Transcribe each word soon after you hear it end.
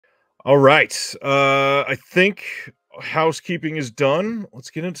All right. I think housekeeping is done. Let's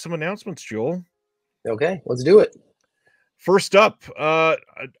get into some announcements, Joel. Okay, let's do it. First up,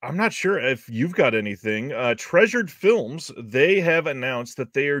 I'm not sure if you've got anything. Treasured Films, they have announced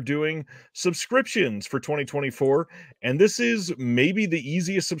that they are doing subscriptions for 2024, and this is maybe the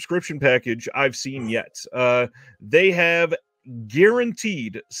easiest subscription package I've seen yet. They have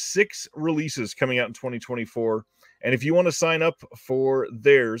guaranteed 6 releases coming out in 2024, and if you want to sign up for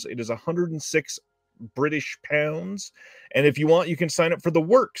theirs, it is 106 British pounds. And if you want, you can sign up for the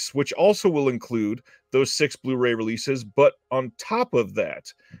Works, which also will include those 6 Blu-ray releases. But on top of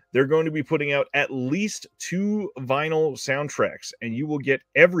that, they're going to be putting out at least 2 vinyl soundtracks, and you will get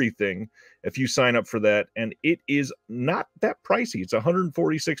everything if you sign up for that. And it is not that pricey. It's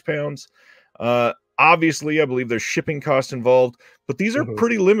 146 pounds. Obviously, I believe there's shipping costs involved, but these are Mhm.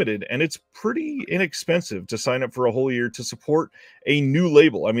 pretty limited, and it's pretty inexpensive to sign up for a whole year to support a new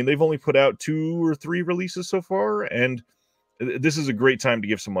label. I mean, they've only put out 2 or 3 releases so far, and this is a great time to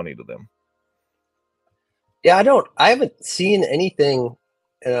give some money to them. Yeah, I haven't seen anything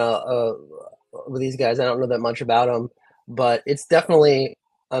with these guys. I don't know that much about them, but it's definitely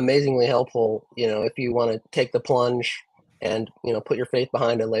amazingly helpful, if you want to take the plunge and, put your faith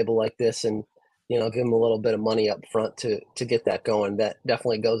behind a label like this and, give them a little bit of money up front to get that going. That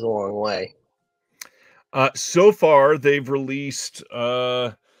definitely goes a long way. So far, they've released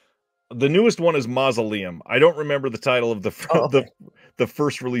the newest one is Mausoleum. I don't remember the title of the Oh, okay. the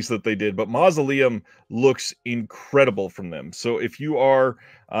first release that they did, but Mausoleum looks incredible from them. So if you are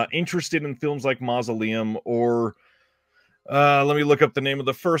interested in films like Mausoleum, or let me look up the name of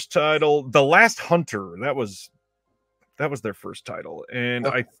the first title, The Last Hunter. That was their first title, and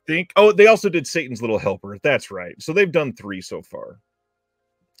Okay. I think, oh, they also did Satan's Little Helper. That's right. So they've done 3 so far.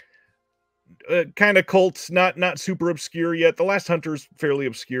 Kind of cults, not super obscure yet. The Last Hunter's fairly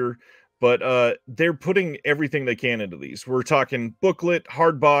obscure, but they're putting everything they can into these. We're talking booklet,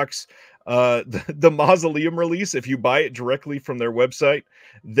 hardbox, the Mausoleum release. If you buy it directly from their website,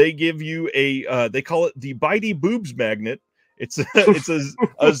 they give you a they call it the Bitey Boobs magnet. It's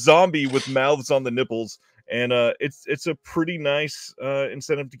a zombie with mouths on the nipples, and it's a pretty nice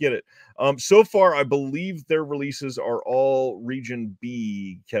incentive to get it. So far, I believe their releases are all region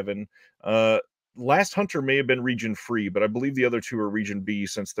B, Kevin. uh Last Hunter may have been region free, but I believe the other 2 are region B,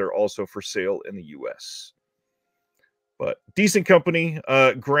 since they're also for sale in the US. But decent company.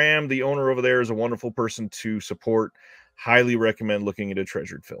 Graham, the owner over there, is a wonderful person to support. Highly recommend looking into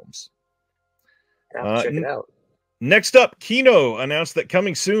Treasured Films. I have to Uh, check it out. Next up, Kino announced that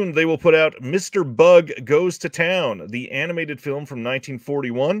coming soon they will put out Mr. Bug Goes to Town, the animated film from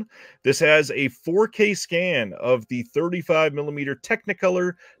 1941. This has a 4K scan of the 35mm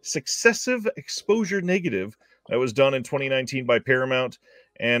Technicolor successive exposure negative that was done in 2019 by Paramount.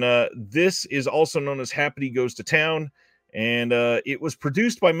 And this is also known as Happy Goes to Town. And it was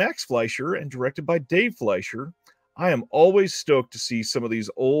produced by Max Fleischer and directed by Dave Fleischer. I am always stoked to see some of these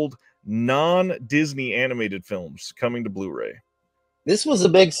old non-Disney animated films coming to Blu-ray. This was a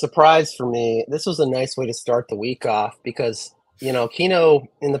big surprise for me. This was a nice way to start the week off because, Kino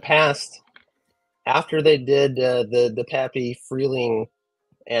in the past, after they did the Pappy Freeling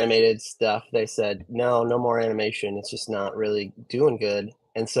animated stuff, they said no more animation. It's just not really doing good.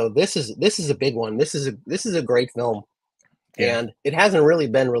 And so this is a big one. This is a great film, Yeah. and it hasn't really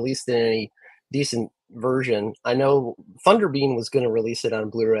been released in any decent version. I know Thunderbeam was going to release it on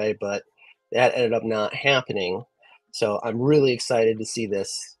Blu-ray, but that ended up not happening. So I'm really excited to see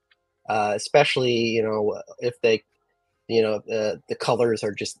this, especially if they the colors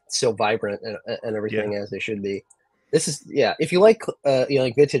are just so vibrant and Yeah. everything as they should be. This is yeah. If you like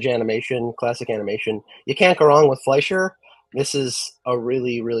like vintage animation, classic animation, you can't go wrong with Fleischer. This is a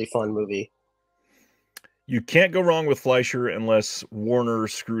really fun movie. You can't go wrong with Fleischer unless Warner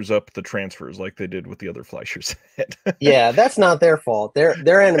screws up the transfers like they did with the other Fleischers. Yeah, that's not their fault.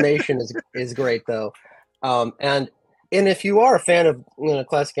 Their animation is great though, and if you are a fan of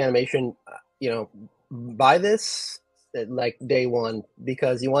classic animation, buy this at, like day one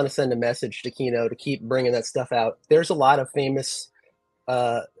because you want to send a message to Kino to keep bringing that stuff out. There's a lot of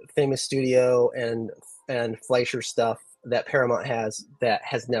uh, famous studio and Fleischer stuff that Paramount has that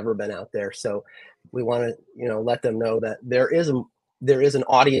has never been out there. So we want to let them know that there is an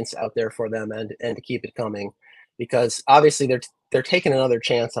audience out there for them and to keep it coming because obviously they're taking another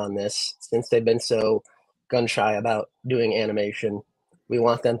chance on this since they've been so gun shy about doing animation. We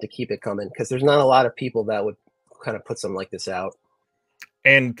want them to keep it coming because there's not a lot of people that would kind of put something like this out.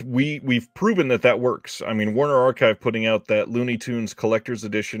 And we've proven that that works. I mean, Warner Archive putting out that Looney Tunes Collector's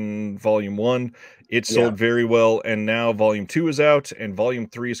Edition Volume 1, it Yeah. sold very well, and now Volume 2 is out, and Volume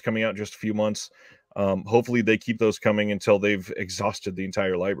 3 is coming out in just a few months. Hopefully, they keep those coming until they've exhausted the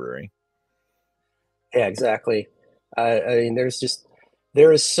entire library. Yeah, exactly. I mean,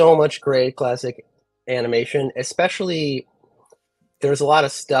 there is so much great classic animation, especially there's a lot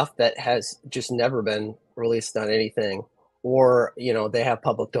of stuff that has just never been released on anything, or they have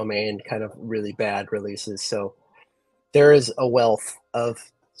public domain kind of really bad releases. So there is a wealth of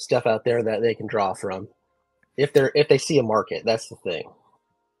stuff out there that they can draw from if they see a market. That's the thing.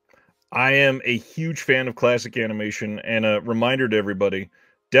 I am a huge fan of classic animation, and a reminder to everybody,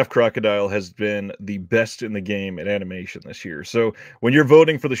 Deaf Crocodile has been the best in the game at animation this year. So when you're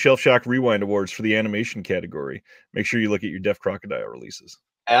voting for the Shelf Shock Rewind Awards for the animation category, make sure you look at your Deaf Crocodile releases.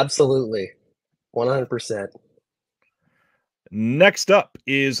 Absolutely, 100%. Next up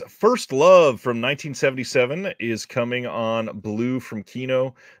is First Love from 1977 is coming on Blue from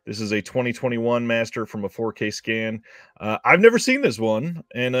Kino. This is a 2021 master from a 4K scan. I've never seen this one,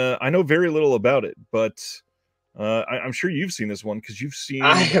 and I know very little about it, but I'm sure you've seen this one because you've I seen.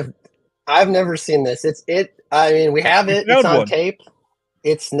 have I've never seen this. I mean, we have You it. It's found on one. tape.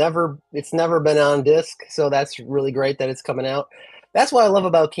 It's never been on disc, so that's really great that it's coming out. That's what I love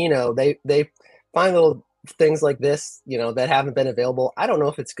about Kino. They find little things like this, that haven't been available. I don't know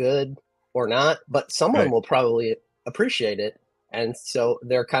if it's good or not, but someone Right. will probably appreciate it, and so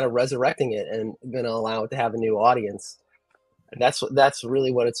they're kind of resurrecting it and going to allow it to have a new audience. And that's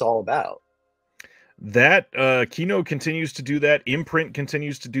really what it's all about. That Kino continues to do that. Imprint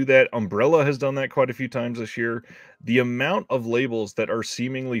continues to do that. Umbrella has done that quite a few times this year. The amount of labels that are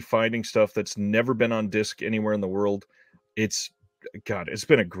seemingly finding stuff that's never been on disc anywhere in the world, it's God, it's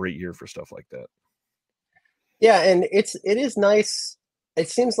been a great year for stuff like that. Yeah, and it is nice. It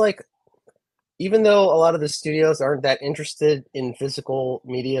seems like even though a lot of the studios aren't that interested in physical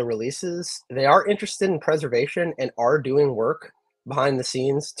media releases, they are interested in preservation and are doing work behind the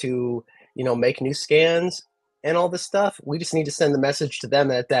scenes to, make new scans and all this stuff. We just need to send the message to them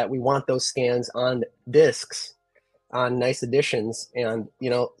that we want those scans on discs, on nice editions. And,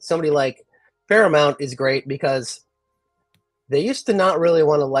 somebody like Paramount is great because they used to not really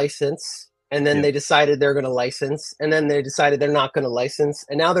want to license, and then Yeah. they decided they're going to license, and then they decided they're not going to license,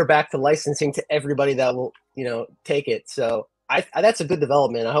 and now they're back to licensing to everybody that will, take it. So that's a good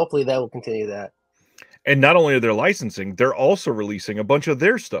development. Hopefully that will continue that. And not only are they licensing, they're also releasing a bunch of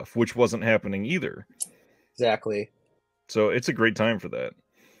their stuff, which wasn't happening either. Exactly. So it's a great time for that.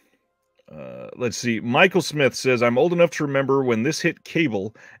 Let's see. Michael Smith says, I'm old enough to remember when this hit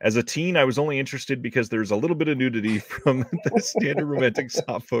cable. As a teen, I was only interested because there's a little bit of nudity from the standard romantic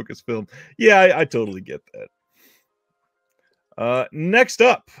soft focus film. Yeah, I totally get that. Next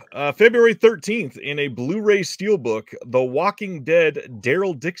up, February 13th, in a Blu-ray Steelbook, The Walking Dead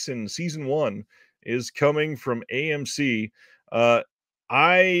Daryl Dixon Season 1 is coming from AMC.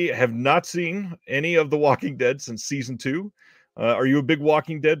 I have not seen any of The Walking Dead since Season 2. Are you a big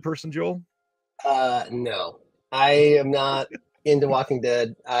Walking Dead person, Joel? No, I am not into Walking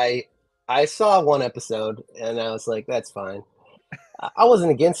Dead. I saw one episode and I was like, that's fine. I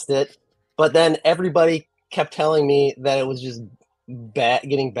wasn't against it, but then everybody kept telling me that it was just bad,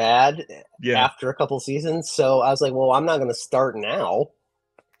 getting bad Yeah. after a couple seasons. So I was like, well, I'm not going to start now.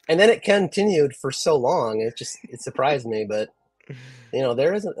 And then it continued for so long. It surprised me, but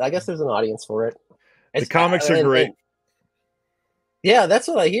there isn't. I guess there's an audience for it. The comics are great. And yeah, that's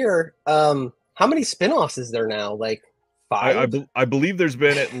what I hear. How many spin-offs is there now? Like five? I believe there's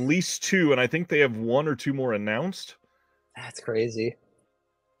been at least 2, and I think they have 1 or 2 more announced. That's crazy.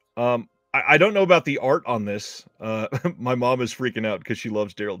 I don't know about the art on this. My mom is freaking out because she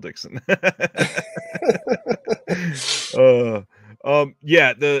loves Daryl Dixon.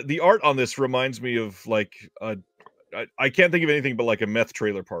 Yeah, the art on this reminds me of like I can't think of anything but like a meth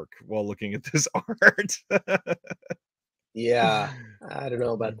trailer park while looking at this art. Yeah, I don't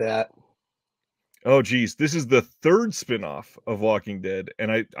know about that. Oh geez, this is the 3rd spin-off of Walking Dead,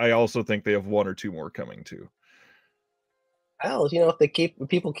 and I also think they have 1 or 2 more coming too. Well, if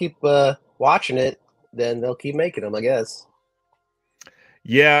people keep watching it, then they'll keep making them, I guess.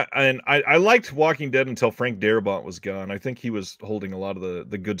 Yeah, and I liked Walking Dead until Frank Darabont was gone. I think he was holding a lot of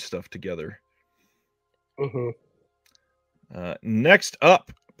the good stuff together. Hmm. Next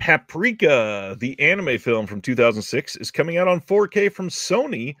up, Paprika, the anime film from 2006, is coming out on 4K from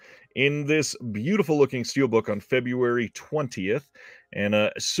Sony in this beautiful looking steelbook on February 20th.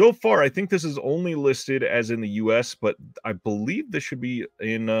 And so far, I think this is only listed as in the US, but I believe this should be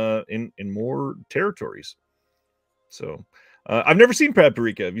in more territories. So I've never seen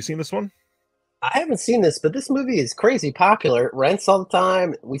Paprika. Have you seen this one? I haven't seen this, but this movie is crazy popular. It rents all the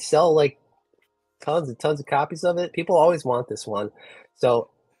time. We sell like tons and tons of copies of it. People always want this one. So,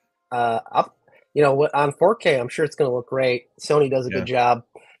 I'll, on 4K, I'm sure it's going to look great. Sony does a good Yeah. job.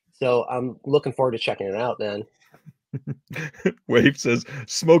 So I'm looking forward to checking it out then. Wave says,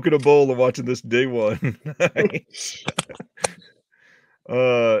 smoking a bowl and watching this day one. Nice.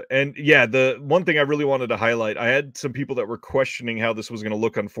 And yeah, the one thing I really wanted to highlight, I had some people that were questioning how this was going to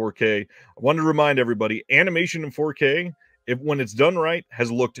look on 4K. I wanted to remind everybody, animation in 4K, if when it's done right,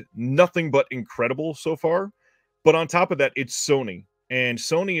 has looked nothing but incredible so far. But on top of that, it's Sony. And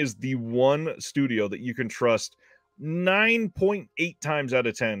Sony is the one studio that you can trust 9.8 times out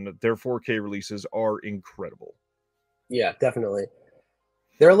of 10 that their 4K releases are incredible. Yeah, definitely.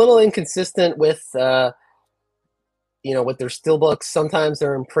 They're a little inconsistent with with their steelbooks. Sometimes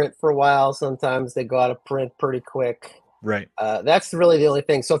they're in print for a while. Sometimes they go out of print pretty quick. Right. That's really the only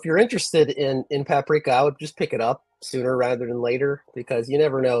thing. So if you're interested in Paprika, I would just pick it up sooner rather than later because you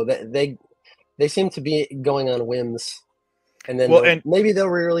never know. They seem to be going on whims, and then maybe they'll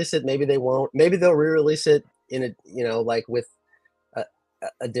re-release it, maybe they won't. Maybe they'll re-release it in like with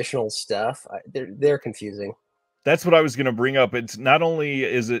additional stuff. They're confusing. That's what I was going to bring up. It's not only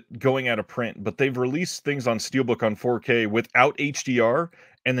is it going out of print, but they've released things on Steelbook on 4K without HDR,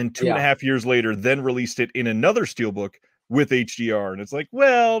 and then 2.5 years later, then released it in another Steelbook with HDR. And it's like,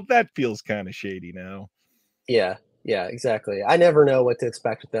 well, that feels kind of shady now. Yeah, exactly. I never know what to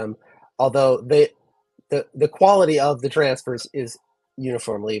expect with them. Although the quality of the transfers is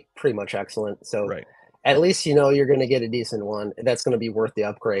uniformly pretty much excellent. So at least you're going to get a decent one that's going to be worth the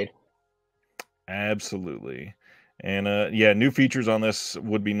upgrade. Absolutely. And yeah, new features on this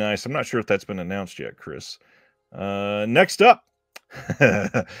would be nice. I'm not sure if that's been announced yet, Chris. Next up,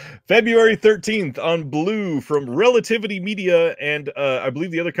 February 13th on Blue from Relativity Media, and I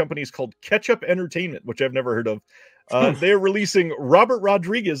believe the other company is called Ketchup Entertainment, which I've never heard of. They're releasing Robert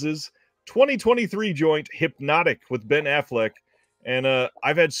Rodriguez's 2023 joint Hypnotic with Ben Affleck. And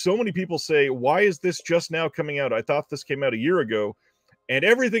I've had so many people say, why is this just now coming out? I thought this came out a year ago. And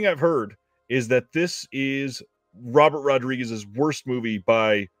everything I've heard is that this is Robert Rodriguez's worst movie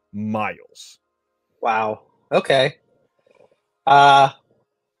by miles. Wow. Okay. I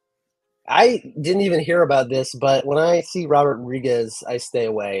didn't even hear about this, but when I see Robert Rodriguez, I stay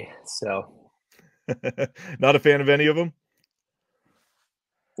away. So, not a fan of any of them?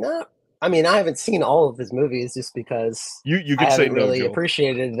 No. I mean, I haven't seen all of his movies just because you could I say haven't no, really Joel.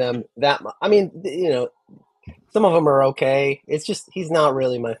 appreciated them that much. I mean, some of them are okay. It's just he's not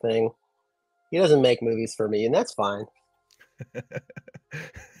really my thing. He doesn't make movies for me, and that's fine.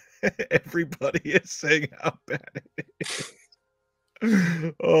 Everybody is saying how bad it is.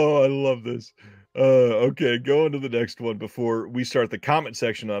 Oh, I love this. Okay, going to the next one before we start the comment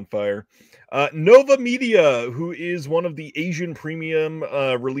section on fire. Nova Media, who is one of the Asian premium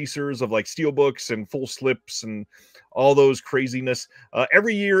releasers of like steelbooks and full slips and all those craziness.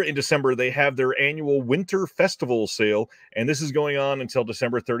 Every year in December, they have their annual Winter Festival sale, and this is going on until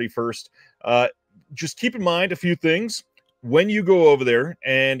December 31st. Just keep in mind a few things. When you go over there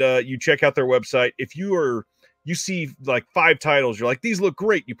and you check out their website, if you see like 5 titles, you're like, these look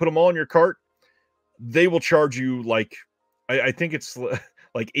great. You put them all in your cart. They will charge you like, I think it's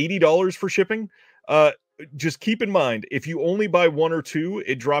like $80 for shipping. Just keep in mind, if you only buy 1 or 2,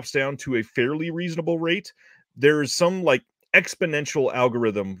 it drops down to a fairly reasonable rate. There's some like exponential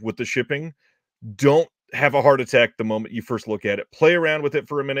algorithm with the shipping. Don't have a heart attack the moment you first look at it. Play around with it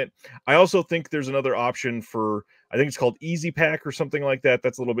for a minute. I also think there's another option for, I think it's called Easy Pack or something like that.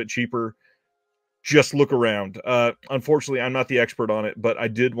 That's a little bit cheaper. Just look around. Unfortunately, I'm not the expert on it, but I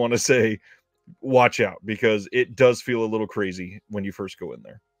did want to say, watch out because it does feel a little crazy when you first go in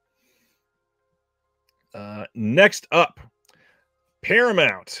there. Next up,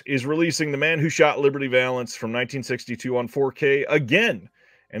 Paramount is releasing The Man Who Shot Liberty Valance from 1962 on 4K again.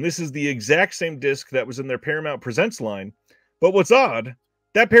 And this is the exact same disc that was in their Paramount Presents line. But what's odd,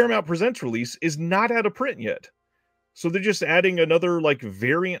 that Paramount Presents release is not out of print yet. So they're just adding another like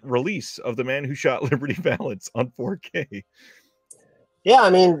variant release of The Man Who Shot Liberty Valance on 4K. Yeah, I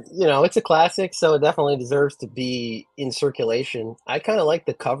mean, it's a classic, so it definitely deserves to be in circulation. I kind of like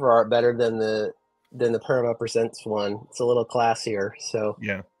the cover art better than the Paramount Presents one. It's a little classier, so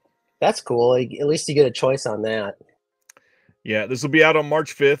yeah, that's cool. At least you get a choice on that. Yeah, this will be out on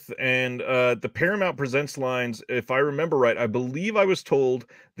March 5th, and the Paramount Presents lines, if I remember right, I believe I was told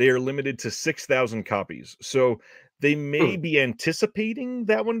they are limited to 6,000 copies. So they may be anticipating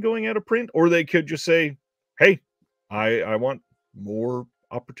that one going out of print, or they could just say, hey, I want more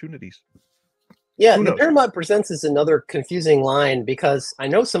opportunities. Yeah, Who the knows? Paramount Presents is another confusing line because I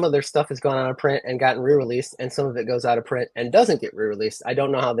know some of their stuff has gone out of print and gotten re-released, and some of it goes out of print and doesn't get re-released. I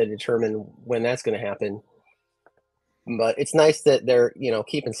don't know how they determine when that's going to happen, but it's nice that they're,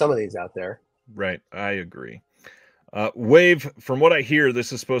 keeping some of these out there. Right, I agree. Wave, from what I hear,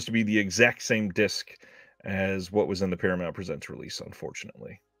 this is supposed to be the exact same disc as what was in the Paramount Presents release,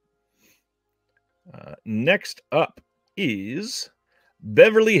 unfortunately. Next up is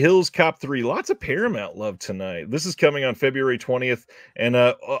Beverly Hills Cop 3. Lots of Paramount love tonight. This is coming on February 20th. And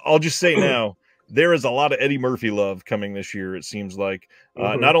I'll just say now, there is a lot of Eddie Murphy love coming this year, it seems like.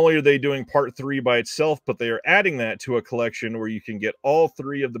 Not only are they doing part 3 by itself, but they are adding that to a collection where you can get all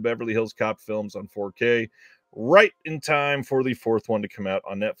 3 of the Beverly Hills Cop films on 4K right in time for the 4th one to come out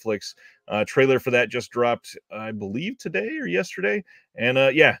on Netflix. Trailer for that just dropped, I believe, today or yesterday.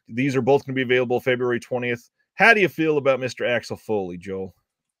 And yeah, these are both going to be available February 20th. How do you feel about Mr. Axel Foley, Joel?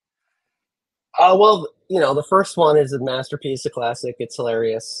 Well, the first one is a masterpiece, a classic. It's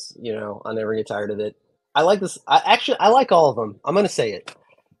hilarious. I'll never get tired of it. I like this. I like all of them. I'm gonna say it.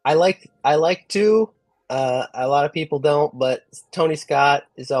 I like two. A lot of people don't, but Tony Scott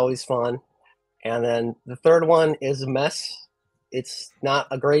is always fun. And then the third one is a mess. It's not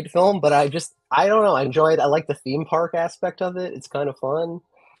a great film, but I don't know. I enjoy it. I like the theme park aspect of it. It's kind of fun.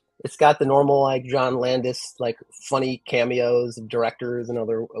 It's got the normal like John Landis like funny cameos of directors and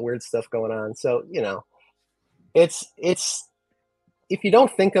other weird stuff going on. So it's if you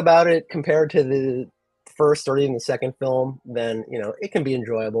don't think about it compared to the first or even the second film, then it can be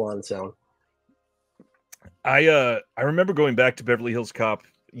enjoyable on its own. I remember going back to Beverly Hills Cop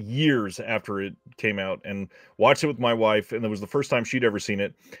years after it came out and watched it with my wife, and it was the first time she'd ever seen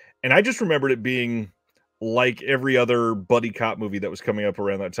it. And I just remembered it being like every other buddy cop movie that was coming up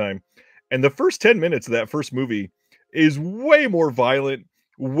around that time. And the first 10 minutes of that first movie is way more violent,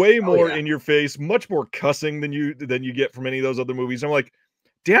 way Oh more yeah. in your face, much more cussing than you get from any of those other movies. I'm like,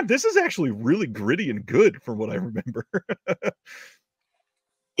 damn, this is actually really gritty and good from what I remember.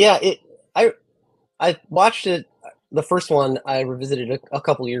 Yeah, I watched it. The first one I revisited a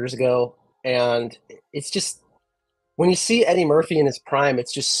couple years ago, and it's just when you see Eddie Murphy in his prime,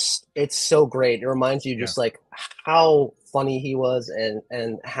 it's so great. It reminds you Yeah. just like how funny he was,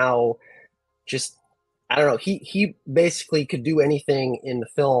 and how just I don't know. He basically could do anything in the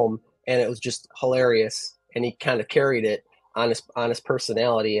film, and it was just hilarious. And he kind of carried it on his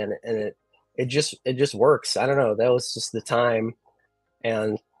personality, and it just works. I don't know. That was just the time,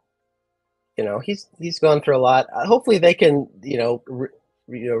 and he's gone through a lot. Hopefully, they can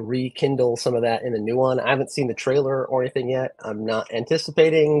rekindle some of that in the new one. I haven't seen the trailer or anything yet. I'm not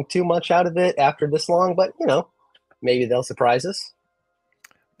anticipating too much out of it after this long, but maybe they'll surprise us.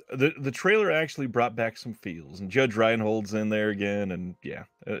 The trailer actually brought back some feels, and Judge Reinhold's in there again, and yeah,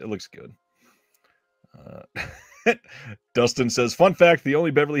 it looks good. Dustin says, "Fun fact: the only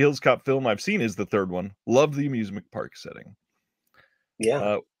Beverly Hills Cop film I've seen is the third one. Love the amusement park setting." Yeah.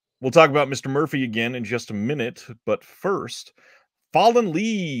 Uh, we'll talk about Mr. Murphy again in just a minute, but first, Fallen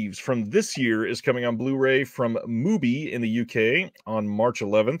Leaves from this year is coming on Blu-ray from Mubi in the UK on March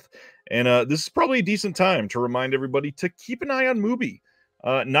 11th, and this is probably a decent time to remind everybody to keep an eye on Mubi.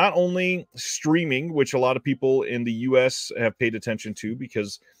 Not only streaming, which a lot of people in the US have paid attention to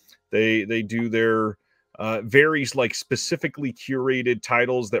because they do their very like specifically curated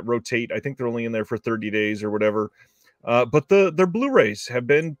titles that rotate. I think they're only in there for 30 days or whatever. But their Blu-rays have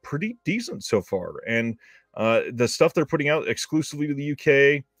been pretty decent so far, and the stuff they're putting out exclusively to the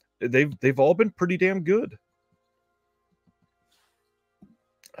UK, they've all been pretty damn good.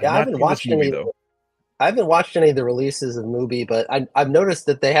 I've Yeah, I not haven't seen this watched movie any. though. I haven't watched any of the releases of Mubi, but I've noticed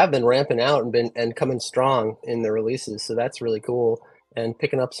that they have been ramping out and coming strong in the releases, so that's really cool and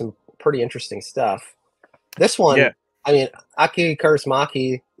picking up some pretty interesting stuff. This one, Yeah, I mean, Aki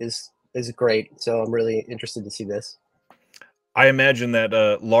Kaurismäki is great, so I'm really interested to see this. I imagine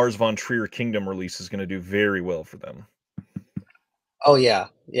that Lars von Trier Kingdom release is going to do very well for them. Oh yeah,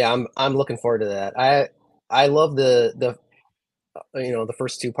 yeah, I'm looking forward to that. I love the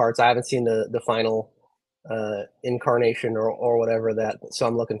first two parts. I haven't seen the final incarnation or whatever that, so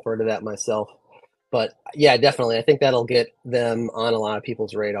I'm looking forward to that myself. But yeah, definitely, I think that'll get them on a lot of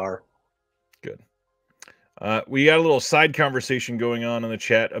people's radar. Good. We got a little side conversation going on in the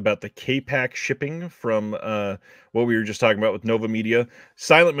chat about the K-Pack shipping from what we were just talking about with Nova Media.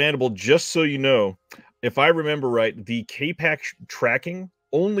 Silent Mandible, just so you know, if I remember right, the K-Pack tracking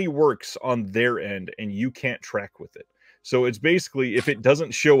only works on their end, and you can't track with it. So it's basically, if it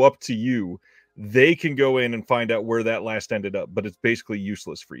doesn't show up to you, they can go in and find out where that last ended up, but it's basically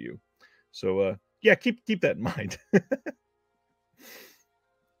useless for you. So yeah, keep that in mind.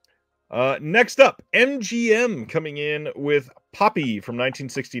 Next up, MGM coming in with Poppy from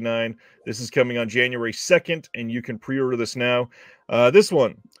 1969. This is coming on January 2nd, and you can pre-order this now. This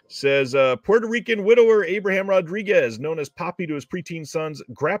one says, Puerto Rican widower Abraham Rodriguez, known as Poppy to his preteen sons,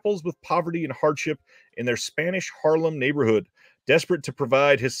 grapples with poverty and hardship in their Spanish Harlem neighborhood. Desperate to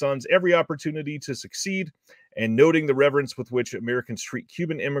provide his sons every opportunity to succeed, and noting the reverence with which Americans treat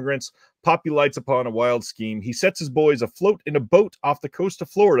Cuban immigrants, Poppy lights upon a wild scheme. He sets his boys afloat in a boat off the coast of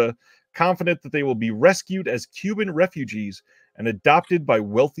Florida, confident that they will be rescued as Cuban refugees and adopted by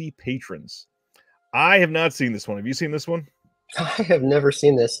wealthy patrons. I have not seen this one. Have you seen this one? I have never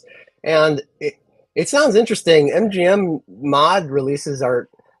seen this, and it sounds interesting. MGM mod releases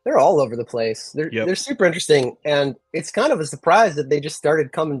they're all over the place. They're super interesting, and it's kind of a surprise that they just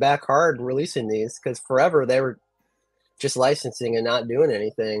started coming back hard and releasing these, because forever they were just licensing and not doing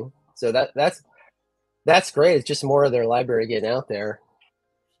anything. So that's great. It's just more of their library getting out there.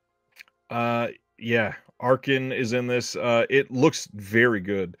 Yeah, Arkin is in this. It looks very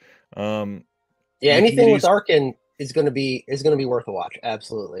good. Yeah, anything with Arkin is going to be worth a watch.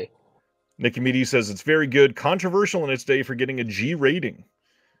 Absolutely. Nicky Meaty says it's very good, controversial in its day for getting a G rating.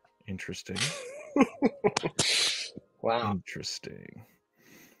 Interesting. Wow. Interesting.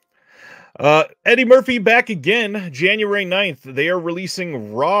 Eddie Murphy back again, January 9th. They are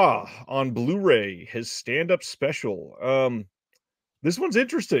releasing Raw on Blu-ray, his stand-up special. This one's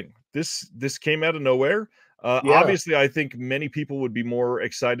interesting. This came out of nowhere. Obviously, I think many people would be more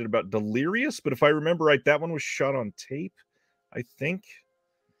excited about Delirious, but if I remember right, that one was shot on tape, I think.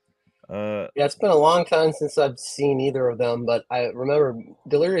 Yeah, it's been a long time since I've seen either of them, but I remember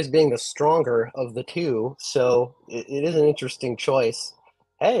Delirious being the stronger of the two, so it is an interesting choice.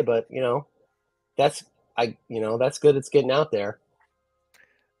 Hey, but that's good. It's getting out there.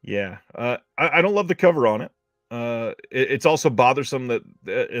 Yeah, I don't love the cover on it. It's also bothersome that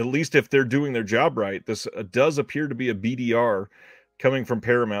at least if they're doing their job right, this does appear to be a BDR coming from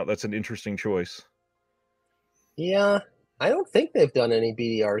Paramount. That's an interesting choice. Yeah, I don't think they've done any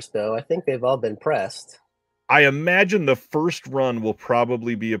BDRs, though. I think they've all been pressed. I imagine the first run will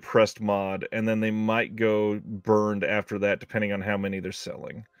probably be a pressed mod, and then they might go burned after that, depending on how many they're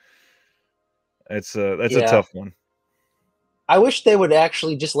selling. That's a tough one. I wish they would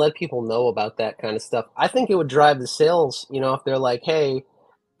actually just let people know about that kind of stuff. I think it would drive the sales, if they're like, hey,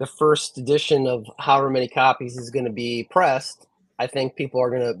 the first edition of however many copies is going to be pressed. I think people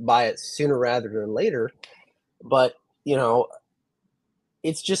are going to buy it sooner rather than later. But,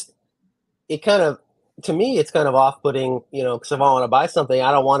 it's just, to me, it's kind of off-putting, because if I want to buy something,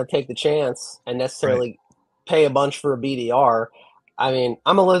 I don't want to take the chance and necessarily pay a bunch for a BDR. I mean,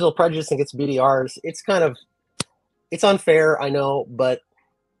 I'm a little prejudiced against BDRs. It's unfair, I know, but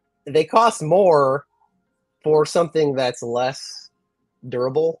they cost more for something that's less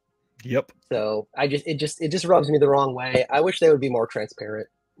durable. Yep. So it just rubs me the wrong way. I wish they would be more transparent.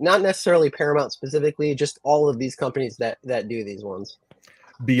 Not necessarily Paramount specifically, just all of these companies that do these ones.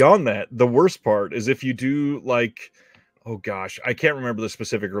 Beyond that, the worst part is if you do oh gosh, I can't remember the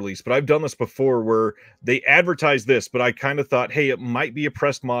specific release, but I've done this before where they advertise this, but I kind of thought, hey, it might be a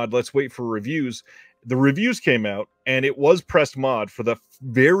pressed mod. Let's wait for reviews. The reviews came out and it was pressed mod for the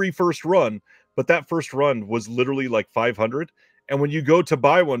very first run, but that first run was literally like 500. And when you go to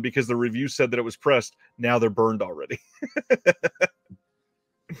buy one because the review said that it was pressed, now they're burned already.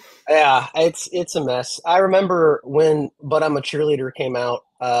 Yeah, it's a mess. I remember when But I'm a Cheerleader came out,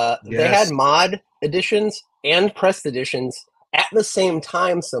 they had mod editions and pressed editions at the same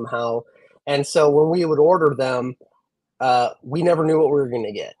time somehow. And so when we would order them, we never knew what we were going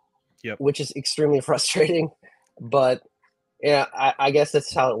to get. Yep. Which is extremely frustrating. But yeah, I guess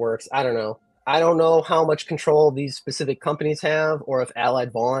that's how it works. I don't know. I don't know how much control these specific companies have, or if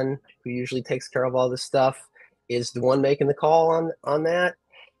Allied Vaughn, who usually takes care of all this stuff, is the one making the call on that.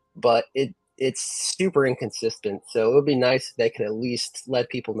 But it's super inconsistent. So it would be nice if they could at least let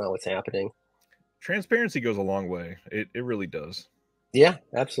people know what's happening. Transparency goes a long way. It really does. Yeah,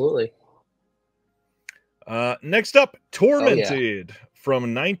 absolutely. Next up, Tormented from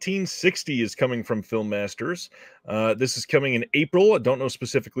 1960 is coming from Film Masters. This is coming in April. I don't know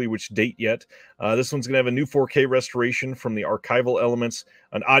specifically which date yet. This one's going to have a new 4K restoration from the archival elements,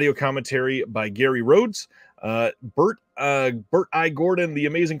 an audio commentary by Gary Rhodes, Bert I. Gordon, the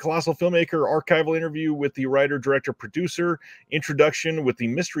amazing colossal filmmaker, archival interview with the writer, director, producer, introduction with the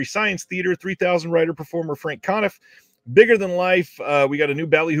Mystery Science Theater 3000 writer, performer Frank Conniff. Bigger than life. We got a new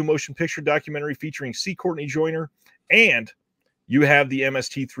Ballyhoo motion picture documentary featuring C. Courtney Joyner, and you have the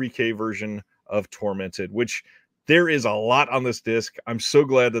MST 3K version of Tormented, which there is a lot on this disc. I'm so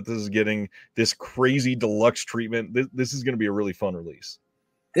glad that this is getting this crazy deluxe treatment. This is going to be a really fun release.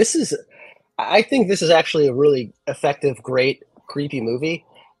 This is, I think this is actually a really effective, great, creepy movie.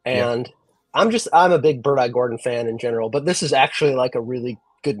 Yeah. And I'm a big Bird Eye Gordon fan in general, but this is actually like a really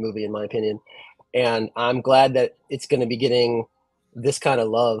good movie in my opinion. And I'm glad that it's going to be getting this kind of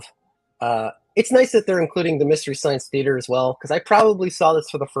love. It's nice that they're including the Mystery Science Theater as well, because I probably saw this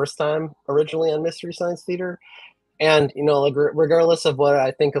for the first time originally on Mystery Science Theater. And you know, like regardless of what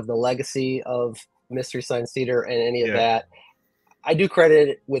I think of the legacy of Mystery Science Theater and any of Yeah. that, I do credit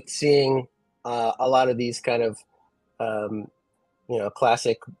it with seeing a lot of these kind of um,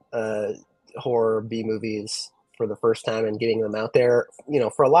 classic uh, horror B movies for the first time and getting them out there,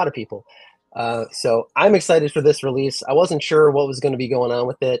 for a lot of people. So I'm excited for this release. I wasn't sure what was going to be going on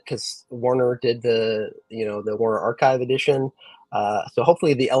with it because Warner did the Warner Archive edition. So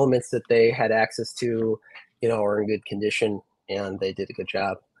hopefully the elements that they had access to, are in good condition and they did a good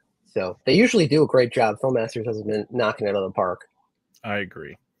job. So they usually do a great job. Film Masters has been knocking it out of the park. I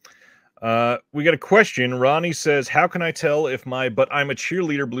agree. We got a question. Ronnie says, how can I tell if my But I'm a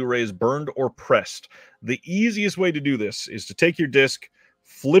Cheerleader Blu-ray is burned or pressed? The easiest way to do this is to take your disc,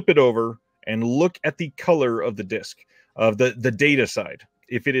 flip it over, and look at the color of the disc, of the data side.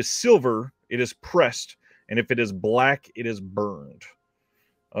 If it is silver, it is pressed, and if it is black, it is burned.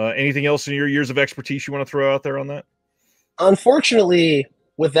 Anything else in your years of expertise you want to throw out there on that? Unfortunately,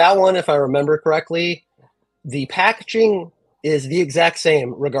 with that one, if I remember correctly, the packaging is the exact same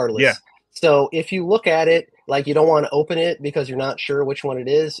Yeah. regardless. So if you look at it like you don't want to open it because you're not sure which one it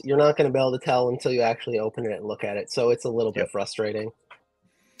is, you're not going to be able to tell until you actually open it and look at it. So it's a little bit Yep. frustrating.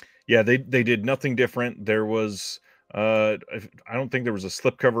 Yeah, they did nothing different. There was I don't think there was a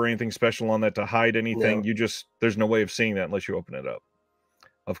slipcover or anything special on that to hide anything. No. There's no way of seeing that unless you open it up.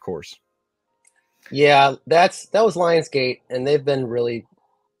 Of course. Yeah, that was Lionsgate, and they've been really.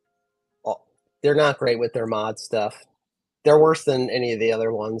 They're not great with their mod stuff. They're worse than any of the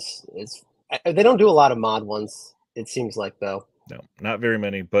other ones. They don't do a lot of mod ones. It seems like though. No, not very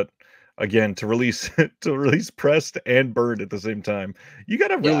many, but again, to release to release pressed and burned at the same time, you got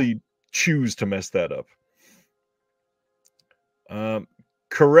to Yeah. really choose to mess that up. Um,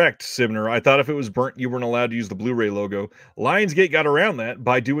 correct, Sibner. I thought if it was burnt, you weren't allowed to use the Blu-ray logo. Lionsgate got around that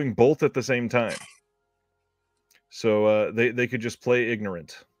by doing both at the same time, so they could just play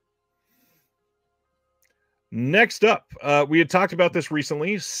ignorant. Next up, we had talked about this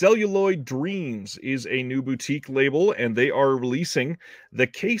recently. Celluloid Dreams is a new boutique label, and they are releasing The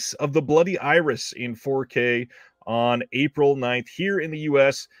Case of the Bloody Iris in 4K on April 9th here in the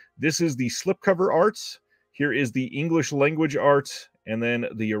US. This is the slipcover art. Here is the English language art, and then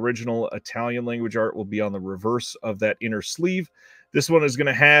the original Italian language art will be on the reverse of that inner sleeve. This one is going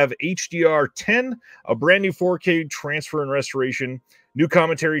to have HDR10, a brand new 4K transfer and restoration, new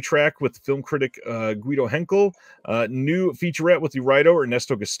commentary track with film critic Guido Henkel, new featurette with the writer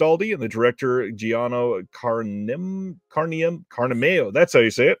Ernesto Gastaldi and the director Gianno Carnemeo. That's how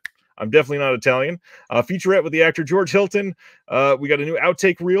you say it. I'm definitely not Italian. Featurette with the actor George Hilton. We got a new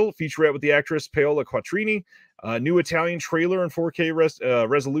outtake reel, featurette with the actress Paola Quattrini. New Italian trailer in 4K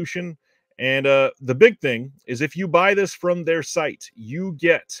resolution. And the big thing is if you buy this from their site, you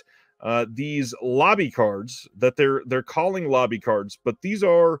get these lobby cards that they're calling lobby cards, but these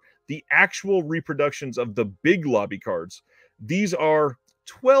are the actual reproductions of the big lobby cards. These are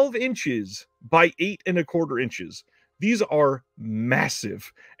 12 inches by 8.25 inches. These are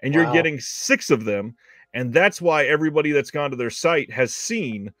massive, and you're Wow. getting 6 of them, and that's why everybody that's gone to their site has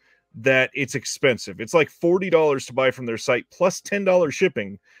seen that it's expensive. It's like $40 to buy from their site plus $10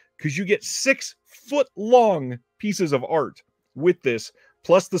 shipping because you get 6-foot long pieces of art with this.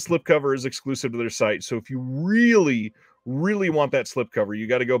 Plus, the slipcover is exclusive to their site. So if you really, really want that slipcover, you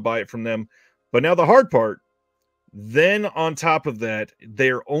got to go buy it from them. But now the hard part, then on top of that,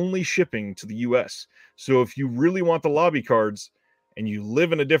 they're only shipping to the US. So if you really want the lobby cards and you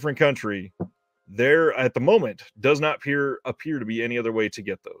live in a different country, there at the moment does not appear to be any other way to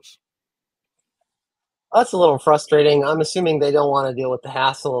get those. That's a little frustrating. I'm assuming they don't want to deal with the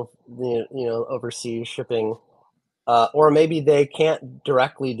hassle of overseas shipping, or maybe they can't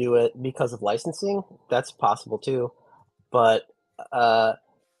directly do it because of licensing. That's possible too. But uh,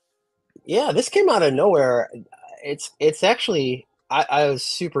 yeah, this came out of nowhere. It's actually I was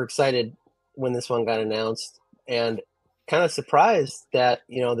super excited when this one got announced, and kind of surprised that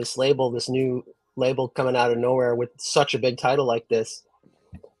this new label coming out of nowhere with such a big title like this.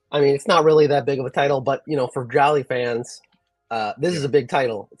 I mean, it's not really that big of a title, but for Jolly fans, this is Yeah. a big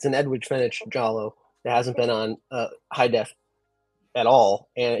title. It's an Edwidge Finch Jollo that hasn't been on high def at all,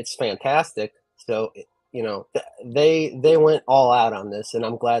 and it's fantastic. So they went all out on this, and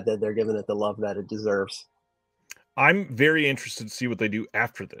I'm glad that they're giving it the love that it deserves. I'm very interested to see what they do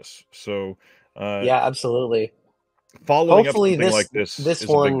after this. So, Yeah, absolutely. following up Hopefully something like this this this is a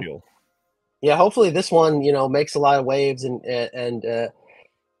big one, deal. yeah, hopefully this one, makes a lot of waves and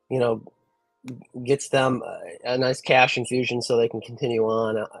you know, gets them a nice cash infusion so they can continue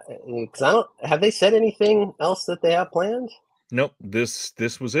on. Because I don't have they said anything else that they have planned? Nope, this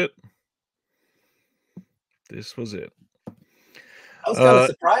was it. This was it. I was kind of Uh,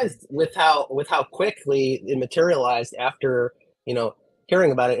 surprised with how quickly it materialized after, you know,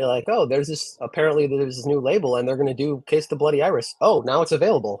 hearing about it. You're like, oh, there's this new label and they're going to do Kiss the Bloody Iris. Oh, now it's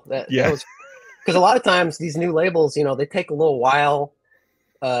available. That yeah, was because a lot of times these new labels, they take a little while,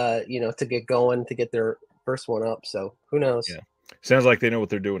 to get going, to get their first one up. So who knows? yeah. Sounds like they know what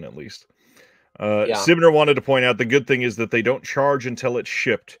they're doing at least. Yeah, Sibner wanted to point out the good thing is that they don't charge until it's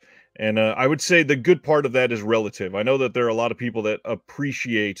shipped. And I would say the good part of that is relative. I know that there are a lot of people that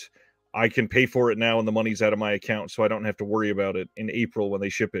appreciate I can pay for it now and the money's out of my account, so I don't have to worry about it in April when they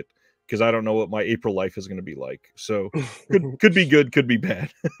ship it because I don't know what my April life is going to be like. So could be good, could be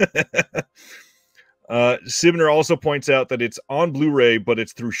bad. Sibner also points out that it's on Blu-ray, but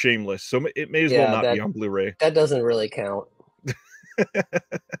it's through Shameless, so it may as well yeah, not be on Blu-ray. that doesn't really count.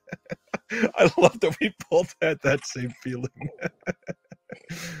 I love that we both had that same feeling.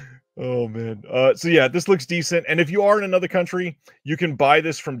 Oh man. So yeah, this looks decent. And if you are in another country, you can buy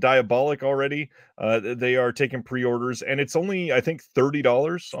this from Diabolic already. They are taking pre-orders, and it's only I think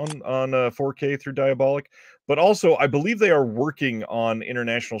 $30 on 4K through Diabolic. But also, I believe they are working on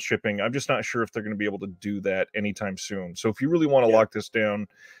international shipping. I'm just not sure if they're going to be able to do that anytime soon. So if you really want to Yeah. lock this down,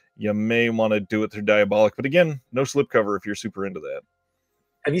 you may want to do it through Diabolic. But again, no slipcover if you're super into that.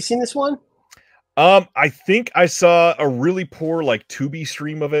 Have you seen this one? I think I saw a really poor like Tubi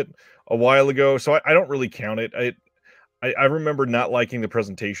stream of it a while ago, so I don't really count it. I remember not liking the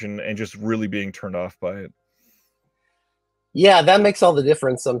presentation and just really being turned off by it. Yeah, that makes all the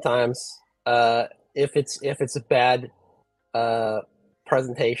difference sometimes. If it's a bad uh,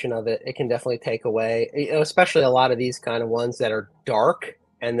 presentation of it, it can definitely take away, especially a lot of these kind of ones that are dark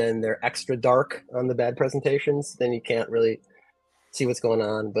and then they're extra dark on the bad presentations. Then you can't really see what's going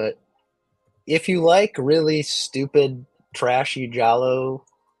on. But if you like really stupid, trashy Jalo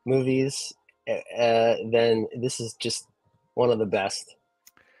movies, then this is just one of the best.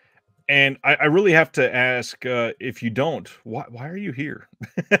 And I really have to ask if you don't, why are you here?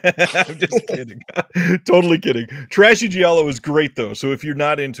 I'm just kidding. Totally kidding. Trashy Giallo is great though, so if you're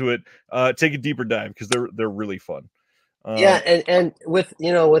not into it, take a deeper dive because they're really fun. Yeah, and with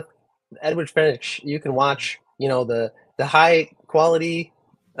Edward Finch, you can watch the high quality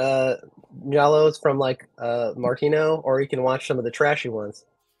uh giallos from like Martino, or you can watch some of the trashy ones.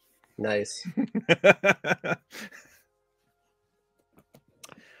 Nice.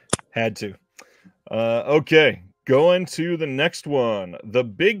 Had to. Okay, going to the next one. The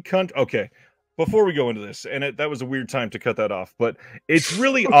big country. Okay, before we go into this, and that was a weird time to cut that off, but it's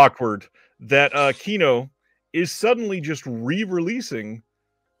really awkward that Kino is suddenly just re-releasing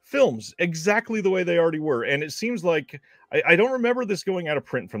films exactly the way they already were, and it seems like I don't remember this going out of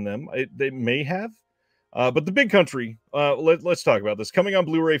print from them. They may have, but the big country. Let's talk about this. Coming on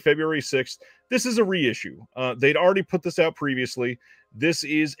Blu-ray February 6th. This is a reissue. They'd already put this out previously. This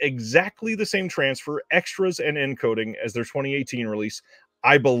is exactly the same transfer, extras, and encoding as their 2018 release.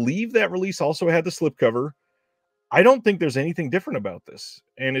 I believe that release also had the slipcover. I don't think there's anything different about this,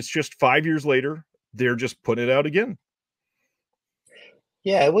 and it's just 5 years later. They're just putting it out again.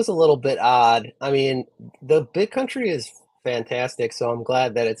 Yeah, it was a little bit odd. I mean, the big country is fantastic, so I'm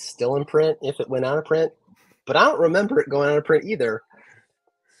glad that it's still in print if it went out of print. But I don't remember it going out of print either.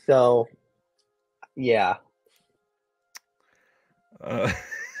 So yeah. Uh,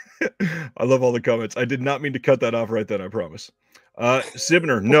 I love all the comments. I did not mean to cut that off right then, I promise.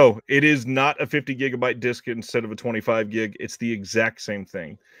 Sibner, no, it is not a 50 gigabyte disc instead of a 25 gig. It's the exact same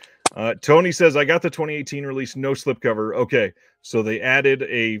thing. Tony says, I got the 2018 release, no slipcover. Okay, so they added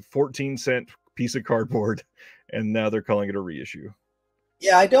a 14-cent piece of cardboard, and now they're calling it a reissue.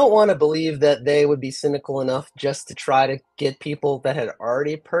 Yeah, I don't want to believe that they would be cynical enough just to try to get people that had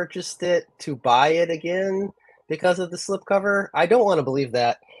already purchased it to buy it again because of the slipcover. I don't want to believe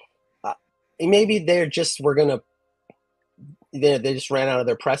that. Uh, Maybe they're just were gonna they just ran out of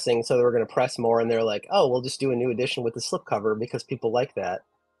their pressing, so they were gonna press more, and they're like, oh, we'll just do a new edition with the slipcover because people like that.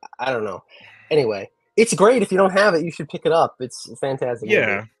 I don't know. Anyway, it's great. If you don't have it, you should pick it up. It's a fantastic movie.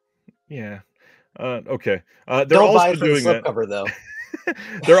 Yeah, yeah. Okay. They're Don't buy also it for the doing that. slipcover though.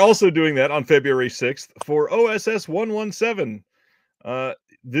 They're also doing that on February 6th for OSS 117.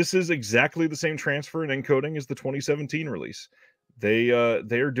 This is exactly the same transfer and encoding as the 2017 release. They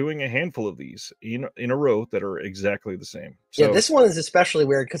are doing a handful of these in a row that are exactly the same. Yeah, So this one is especially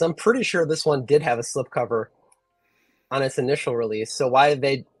weird because I'm pretty sure this one did have a slipcover on its initial release. So why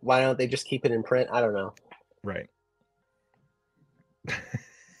don't they just keep it in print? I don't know. right.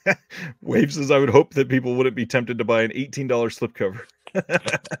 Wave says, I would hope that people wouldn't be tempted to buy an $18 slipcover.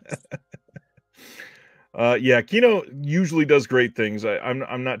 Yeah, Kino usually does great things.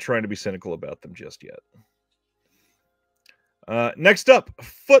 I'm not trying to be cynical about them just yet. Next up,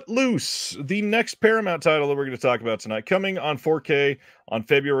 Footloose, the next Paramount title that we're going to talk about tonight, coming on 4K on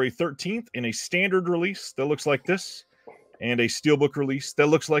February 13th in a standard release that looks like this, and a steelbook release that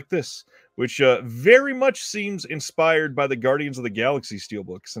looks like this, which very much seems inspired by the Guardians of the Galaxy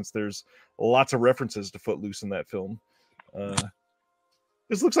steelbook, since there's lots of references to Footloose in that film.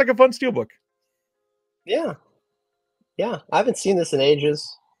 This looks like a fun steelbook. Yeah. Yeah, I haven't seen this in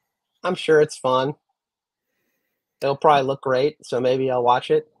ages. I'm sure it's fun. It'll probably look great, so maybe I'll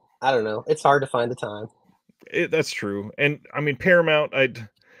watch it. I don't know. It's hard to find the time. That's true. And I mean, Paramount,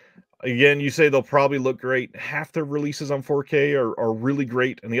 again, you say they'll probably look great. Half their releases on 4K are really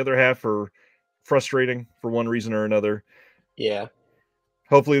great, and the other half are frustrating for one reason or another. Yeah.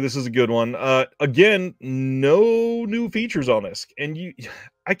 Hopefully this is a good one. Again, no new features on this. And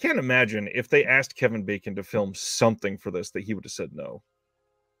I can't imagine if they asked Kevin Bacon to film something for this that he would have said no.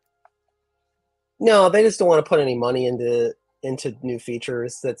 No, they just don't want to put any money into new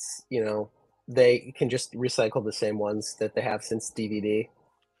features. That's, they can just recycle the same ones that they have since DVD,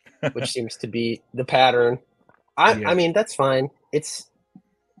 which seems to be the pattern. I mean, that's fine.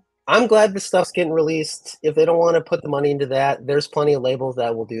 I'm glad this stuff's getting released. If they don't want to put the money into that, there's plenty of labels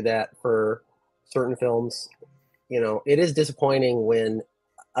that will do that for certain films. It is disappointing when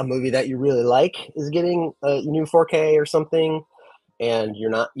a movie that you really like is getting a new 4K or something, and you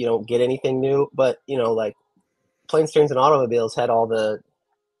don't get anything new. But like Planes, Trains, and Automobiles had all the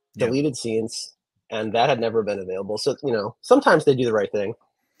deleted scenes, and that had never been available. So sometimes they do the right thing.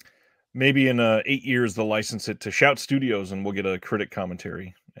 Maybe in 8 years they'll license it to Shout Studios, and we'll get a critic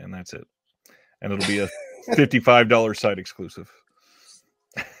commentary, and that's it. And it'll be a $55 site exclusive.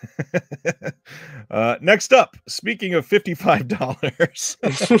 Next up, speaking of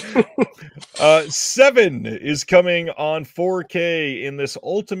 $55, Seven is coming on 4K in this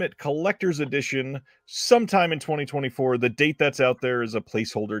Ultimate Collector's Edition sometime in 2024. The date that's out there is a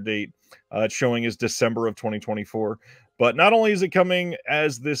placeholder date. It's showing is December of 2024. But not only is it coming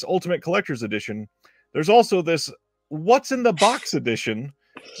as this Ultimate Collector's Edition, there's also this What's in the Box Edition,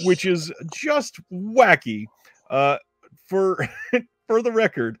 which is just wacky. For the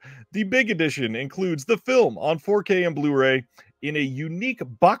record, the big edition includes the film on 4K and Blu-ray in a unique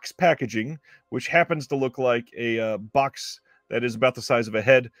box packaging, which happens to look like a box that is about the size of a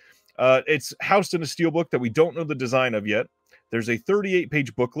head. It's housed in a steelbook that we don't know the design of yet. There's a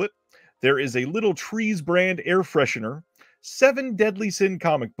 38-page booklet. There is a Little Trees brand air freshener, 7 Deadly Sin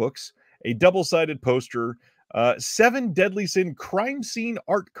comic books, a double-sided poster, 7 Deadly Sin crime scene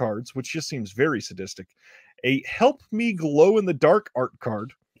art cards, which just seems very sadistic, a Help Me Glow in the Dark art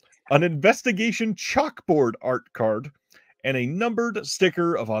card, an investigation chalkboard art card, and a numbered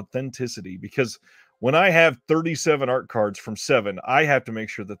sticker of authenticity. Because when I have 37 art cards from 7, I have to make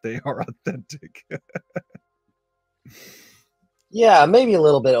sure that they are authentic. Yeah, maybe a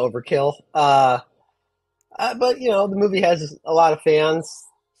little bit overkill. But the movie has a lot of fans,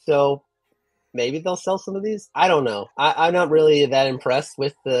 so maybe they'll sell some of these. I don't know. I'm not really that impressed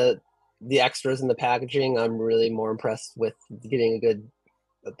with the extras in the packaging. I'm really more impressed with getting a good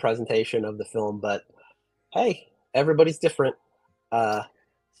presentation of the film. But hey, everybody's different. So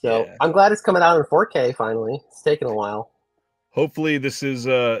yeah. I'm glad it's coming out in 4K finally. It's taken a while. Hopefully this is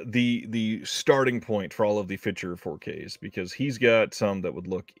the starting point for all of the Fisher 4Ks, because he's got some that would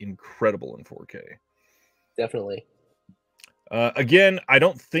look incredible in 4K. Definitely. Again, I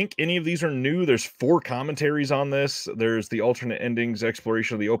don't think any of these are new. There's 4 commentaries on this. There's the alternate endings,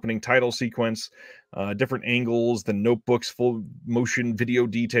 exploration of the opening title sequence, different angles, the notebooks, full motion video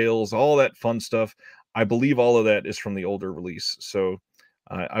details, all that fun stuff. I believe all of that is from the older release. So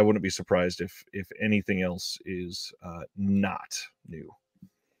I wouldn't be surprised if anything else is not new.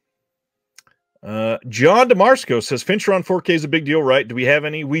 John DeMarsco says, Fincher on 4K is a big deal, right? Do we have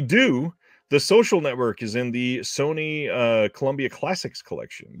any? We do. The Social Network is in the Sony Columbia Classics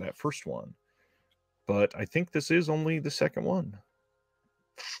collection, that first one. But I think this is only the second one.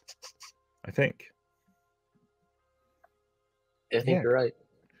 I think. I think you're right.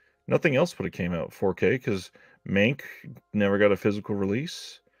 Nothing else would have came out 4K because Mank never got a physical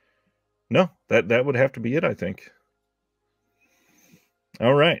release. No, that would have to be it, I think.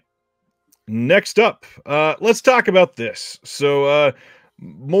 All right. Next up, let's talk about this. So,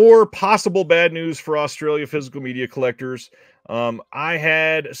 more possible bad news for Australia physical media collectors. I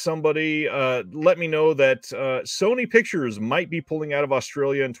had somebody let me know that Sony Pictures might be pulling out of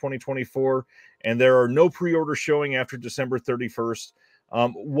Australia in 2024, and there are no pre-orders showing after December 31st.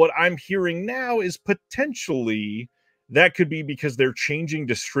 What I'm hearing now is potentially that could be because they're changing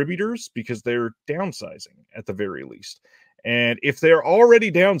distributors because they're downsizing at the very least. And if they're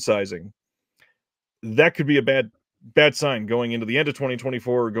already downsizing, that could be a bad sign going into the end of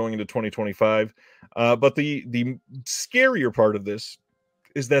 2024 or going into 2025. But the scarier part of this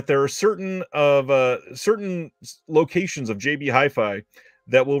is that there are certain locations of JB Hi-Fi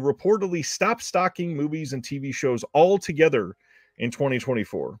that will reportedly stop stocking movies and TV shows altogether in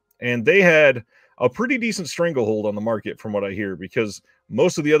 2024, and they had a pretty decent stranglehold on the market, from what I hear, because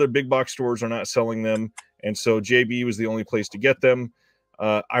most of the other big box stores are not selling them, and so JB was the only place to get them.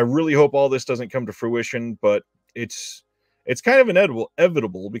 I really hope all this doesn't come to fruition, but it's kind of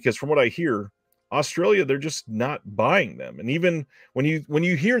inevitable because from what I hear, Australia, they're just not buying them. And even when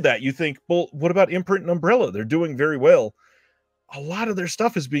you hear that, you think, well, what about Imprint and Umbrella? They're doing very well. A lot of their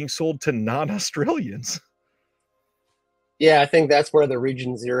stuff is being sold to non-Australians. Yeah, I think that's where the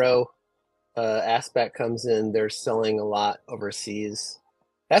Region Zero aspect comes in. They're selling a lot overseas.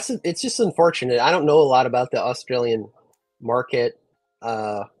 It's just unfortunate. I don't know a lot about the Australian market.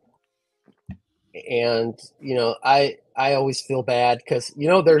 Uh, and I always feel bad because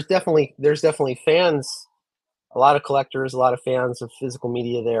there's definitely fans, a lot of collectors, a lot of fans of physical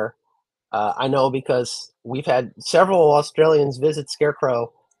media there. I know because we've had several Australians visit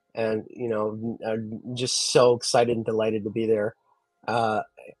Scarecrow, and are just so excited and delighted to be there. Uh,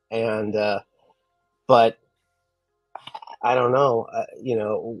 and But I don't know,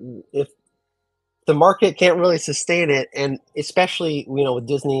 if the market can't really sustain it, and especially with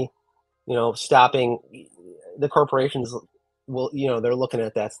Disney, stopping the corporations will, they're looking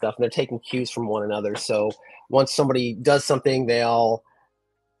at that stuff and they're taking cues from one another. So once somebody does something, they all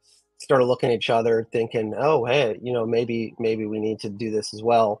start looking at each other thinking, oh, hey, maybe we need to do this as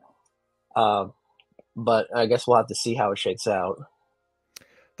well. But I guess we'll have to see how it shakes out.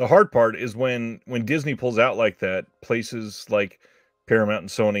 The hard part is when Disney pulls out like that, places like Paramount and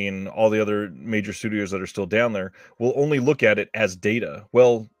Sony and all the other major studios that are still down there will only look at it as data.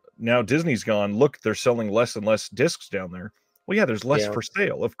 Well, now Disney's gone. Look, they're selling less and less discs down there. Well, yeah, there's less Yeah, for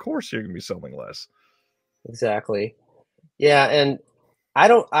sale. Of course, you're going to be selling less. exactly. Yeah, and I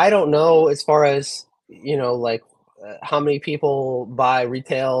don't know as far as like how many people buy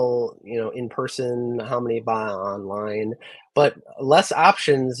retail, in person, how many buy online, but less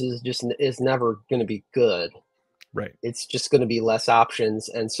options is never going to be good. Right. It's just going to be less options,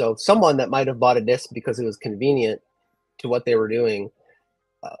 and so someone that might have bought a disc because it was convenient to what they were doing,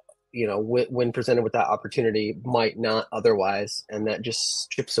 uh, when presented with that opportunity, might not otherwise, and that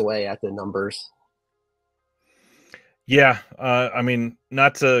just chips away at the numbers. Yeah, I mean,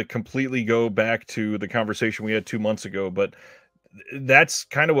 not to completely go back to the conversation we had 2 months ago, but that's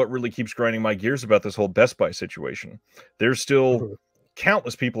kind of what really keeps grinding my gears about this whole Best Buy situation. There's still Mhm.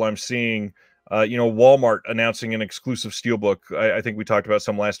 countless people I'm seeing, Walmart announcing an exclusive steelbook. I think we talked about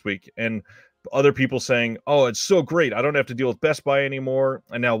some last week, and other people saying, "Oh, it's so great! I don't have to deal with Best Buy anymore."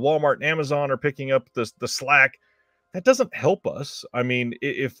 And now Walmart and Amazon are picking up the slack. That doesn't help us. I mean,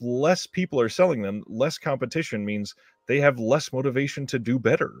 if less people are selling them, less competition means they have less motivation to do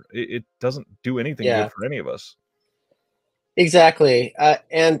better. It doesn't do anything good Yeah, for any of us. exactly.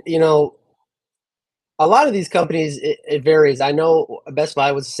 And a lot of these companies, it varies. I know Best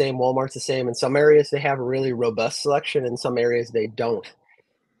Buy was the same, Walmart's the same. In some areas, they have a really robust selection. In some areas, they don't.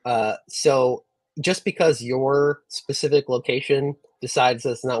 So just because your specific location decides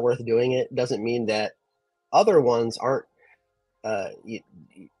that it's not worth doing it, doesn't mean that other ones aren't a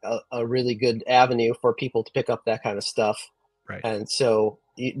really good avenue for people to pick up that kind of stuff. Right. And so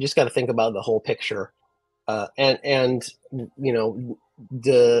you just got to think about the whole picture. And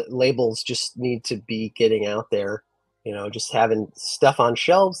the labels just need to be getting out there, just having stuff on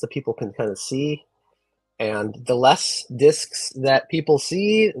shelves that people can kind of see. And the less discs that people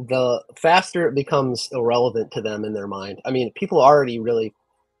see, the faster it becomes irrelevant to them in their mind. I mean, people already really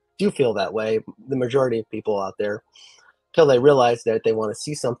do feel that way, the majority of people out there, till they realize that they want to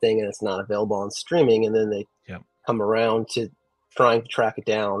see something and it's not available on streaming, and then they Yeah. come around to trying to track it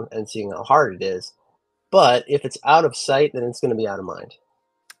down and seeing how hard it is. But if it's out of sight, then it's going to be out of mind.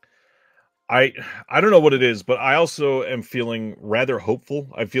 I I don't know what it is, but I also am feeling rather hopeful.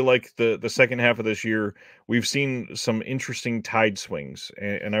 I feel like the second half of this year, we've seen some interesting tide swings,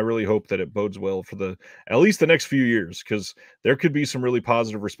 and I really hope that it bodes well for the at least the next few years, because there could be some really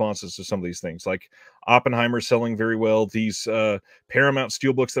positive responses to some of these things, like Oppenheimer selling very well. These Paramount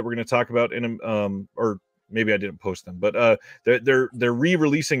Steelbooks that we're going to talk about in or maybe I didn't post them, but they're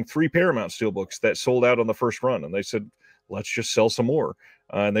re-releasing 3 Paramount Steelbooks that sold out on the first run, and they said let's just sell some more,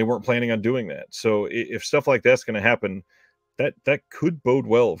 and they weren't planning on doing that. So if stuff like that's going to happen, that could bode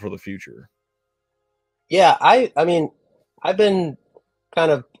well for the future. Yeah, I mean, I've been kind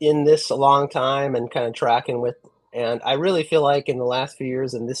of in this a long time and kind of tracking with, and I really feel like in the last few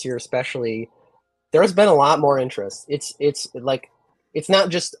years and this year especially, there's been a lot more interest. It's like it's not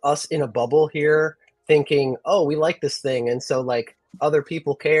just us in a bubble here thinking, "Oh, we like this thing," and so like other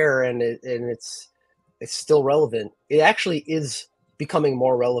people care, and it's still relevant. It actually is becoming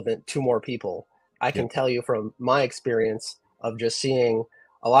more relevant to more people. I can Yep. tell you from my experience of just seeing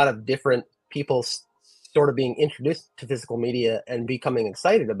a lot of different people sort of being introduced to physical media and becoming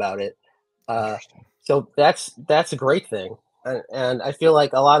excited about it. Uh, Interesting. so that's a great thing. And I feel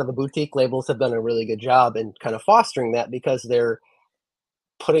like a lot of the boutique labels have done a really good job in kind of fostering that because they're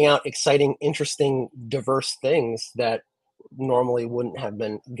putting out exciting, interesting, diverse things that normally wouldn't have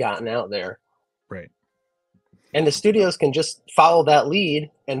been gotten out there. Right. And the studios can just follow that lead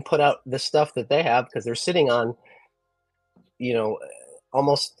and put out the stuff that they have because they're sitting on, you know,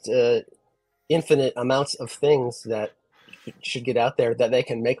 almost infinite amounts of things that should get out there that they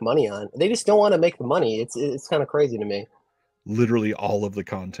can make money on. They just don't want to make the money. It's kind of crazy to me. Literally all of the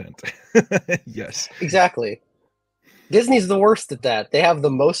content. Yes. Exactly. Disney's the worst at that. They have the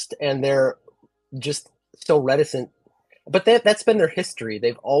most, and they're just so reticent. But that's been their history.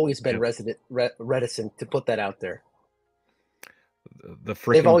 They've always been Yep. reticent to put that out there. The They've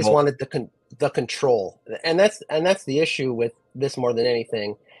freaking always vault. wanted the control, and that's the issue with this more than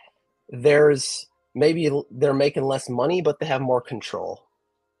anything. There's maybe they're making less money, but they have more control.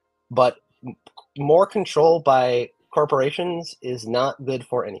 But more control by corporations is not good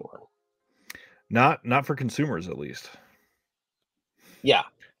for anyone. Not for consumers, at least. Yeah.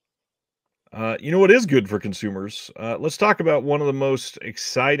 You know what is good for consumers? Let's talk about one of the most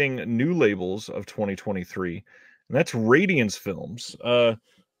exciting new labels of 2023, and that's Radiance Films.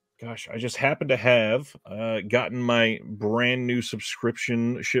 Gosh, I just happened to have gotten my brand new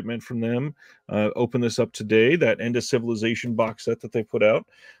subscription shipment from them. Open this up today. That End of Civilization box set that they put out.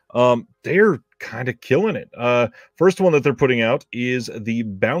 They're kind of killing it. First one that they're putting out is the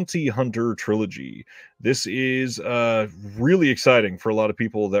Bounty Hunter trilogy. This is really exciting for a lot of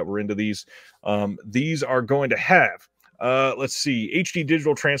people that were into these. These are going to have let's see, HD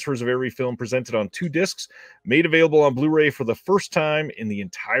digital transfers of every film presented on 2 discs, made available on Blu-ray for the first time in the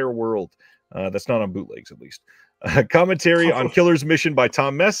entire world. That's not on bootlegs, at least. Commentary on Killer's Mission by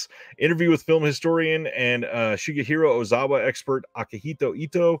Tom Mess, interview with film historian and Shigehiro Ozawa expert Akihito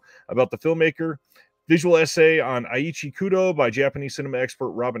Ito about the filmmaker, visual essay on Aichi Kudo by Japanese cinema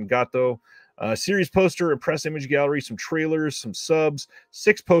expert Robin Gatto, series poster and press image gallery, some trailers, some subs,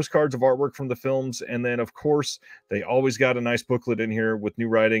 6 postcards of artwork from the films, and then, of course, they always got a nice booklet in here with new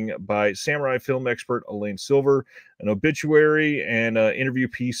writing by samurai film expert Elaine Silver, an obituary, and an interview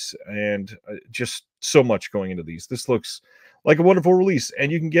piece, and just so much going into these. This looks like a wonderful release,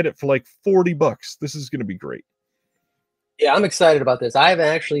 and you can get it for like $40. This is going to be great. Yeah, I'm excited about this. I haven't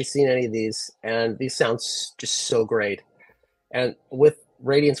actually seen any of these, and these sounds just so great. And with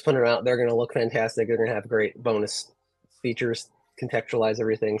Radiance putting them out, they're going to look fantastic. They're going to have great bonus features, contextualize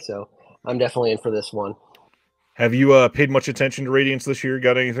everything. So I'm definitely in for this one. Have you paid much attention to Radiance this year?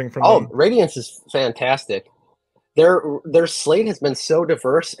 Got anything from Oh, them? Radiance is fantastic. Their slate has been so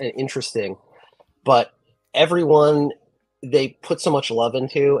diverse and interesting, but everyone they put so much love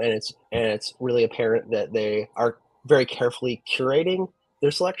into, and it's really apparent that they are very carefully curating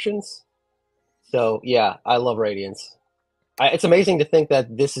their selections. So yeah, I love Radiance. It's amazing to think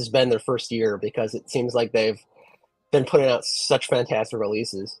that this has been their first year because it seems like they've been putting out such fantastic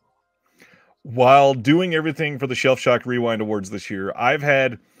releases. While doing everything for the Shelf Shock Rewind Awards this year, I've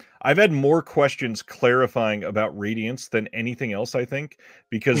had more questions clarifying about Radiance than anything else, I think,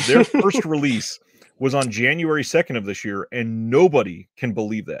 because their first release was on January 2nd of this year, and nobody can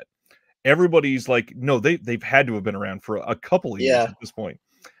believe that. Everybody's like, no, they've had to have been around for a couple of years Yeah, at this point.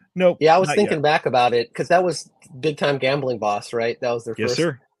 Nope, yeah. I was not yet. thinking back about it because that was Big Time Gambling Boss, right? That was their Yes, first.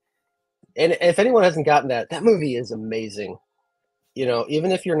 sir. And if anyone hasn't gotten that, that movie is amazing. You know,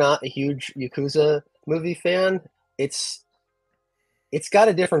 even if you're not a huge Yakuza movie fan, it's it's got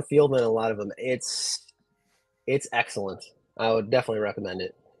a different feel than a lot of them. It's excellent. I would definitely recommend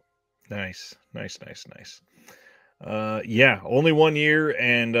it. Nice. Yeah, only 1 year,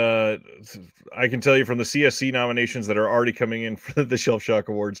 and I can tell you from the CSC nominations that are already coming in for the Shelf Shock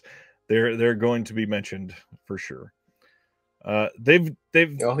Awards, they're going to be mentioned for sure. They've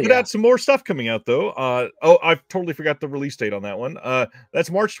Oh put yeah. out some more stuff coming out though. Oh, I totally forgot the release date on that one. That's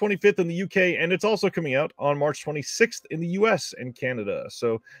March 25th in the UK, and it's also coming out on March 26th in the US and Canada.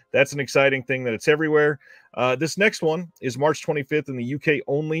 So that's an exciting thing that it's everywhere. This next one is March 25th in the UK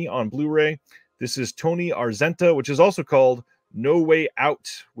only on Blu-ray. This is Tony Arzenta, which is also called No Way Out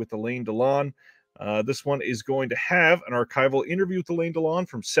with Elaine Delon. This one is going to have an archival interview with Elaine Delon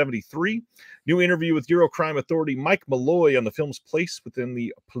from 73, new interview with Eurocrime authority Mike Malloy on the film's place within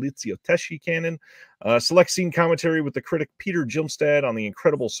the Poliziotteschi canon, select scene commentary with the critic Peter Jilmstad on the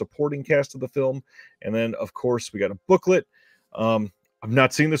incredible supporting cast of the film, and then, of course, we got a booklet. I've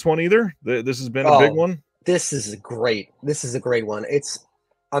not seen this one either. This has been a big one. This is great. This is a great one. It's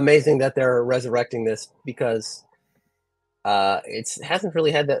amazing that they're resurrecting this because it hasn't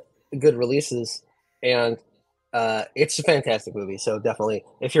really had that good releases, and it's a fantastic movie. So definitely,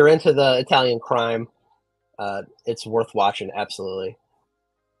 if you're into the Italian crime, it's worth watching. Absolutely.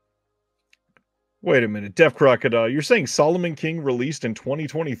 Wait a minute, Deaf Crocodile. You're saying Solomon King released in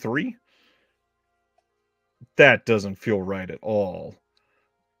 2023? That doesn't feel right at all.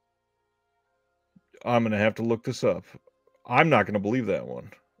 I'm going to have to look this up. I'm not going to believe that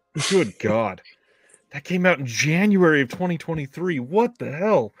one. Good God. That came out in January of 2023. What the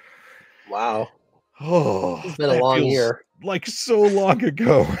hell? Wow. Oh, It's been a long year. Like so long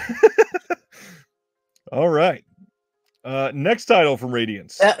ago. All right. Next title from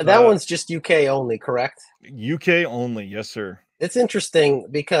Radiance. That one's just UK only, correct? UK only, yes, sir. It's interesting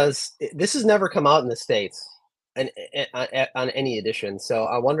because this has never come out in the States on any edition. So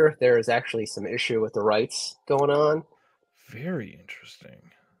I wonder if there is actually some issue with the rights going on. Very interesting.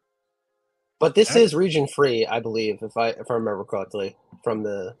 But this is region free, I believe, if I remember correctly from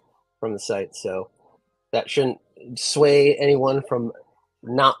the site. So that shouldn't sway anyone from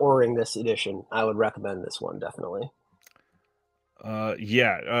not ordering this edition. I would recommend this one definitely.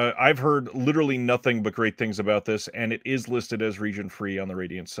 I've heard literally nothing but great things about this, and it is listed as region free on the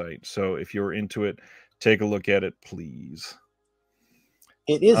Radiant site. So if you're into it, take a look at it, please.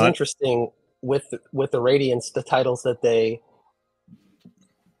 It is interesting with the Radiance, the titles that they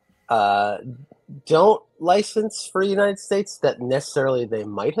don't license for the United States that necessarily they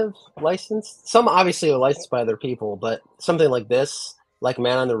might have licensed. Some obviously are licensed by other people, but something like this, like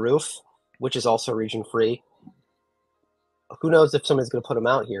Man on the Roof, which is also region free. Who knows if somebody's going to put them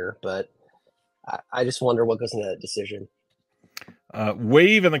out here, but I just wonder what goes into that decision.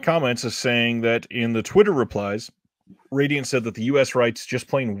 Wave in the comments is saying that in the Twitter replies, Radiant said that the U.S. rights just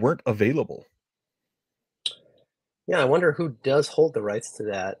plain weren't available. Yeah, I wonder who does hold the rights to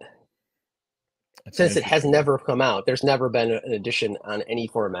that. Since it has never come out, there's never been an edition on any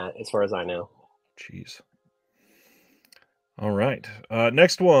format, as far as I know. Jeez. All right.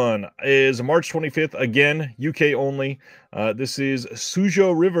 Next one is March 25th. Again, UK only. This is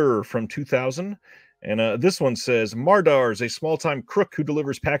Sujo River from 2000. And this one says, Mardar is a small-time crook who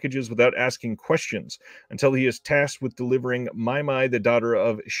delivers packages without asking questions until he is tasked with delivering Mai, the daughter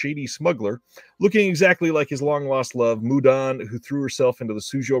of shady smuggler. Looking exactly like his long-lost love, Mudan, who threw herself into the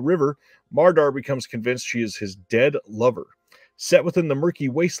Sujo River, Mardar becomes convinced she is his dead lover. Set within the murky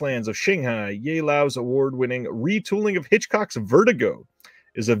wastelands of Shanghai, Ye Lao's award-winning retooling of Hitchcock's Vertigo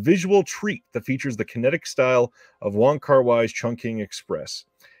is a visual treat that features the kinetic style of Wong Kar-wai's Chungking Express.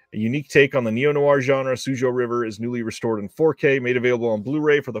 A unique take on the neo-noir genre, Sujo River is newly restored in 4K, made available on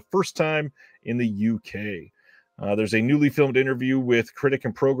Blu-ray for the first time in the UK. There's a newly filmed interview with critic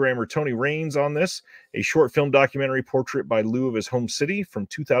and programmer Tony Raines on this, a short film documentary portrait by Lou of his home city from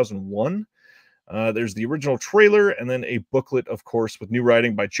 2001. There's the original trailer, and then a booklet, of course, with new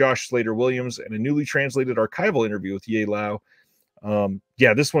writing by Josh Slater-Williams and a newly translated archival interview with Ye Lao.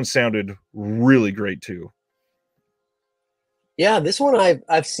 This one sounded really great, too. Yeah, this one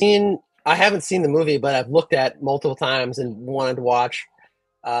I've seen. I haven't seen the movie, but I've looked at multiple times and wanted to watch,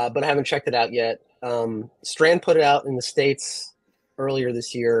 but I haven't checked it out yet. Strand put it out in the States earlier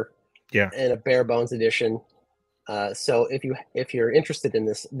this year, in a bare bones edition. So if you're interested in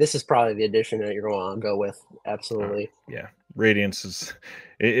this, this is probably the edition that you're going to go with. Absolutely. Radiance is.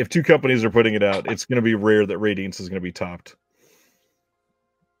 If two companies are putting it out, it's going to be rare that Radiance is going to be topped.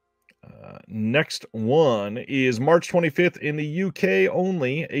 Next one is March 25th in the UK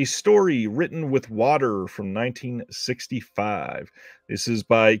only, a story written with water from 1965. This is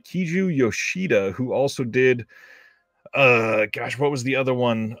by Kiju Yoshida, who also did, what was the other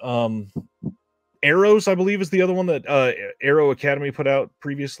one? Arrows, I believe, is the other one that Arrow Academy put out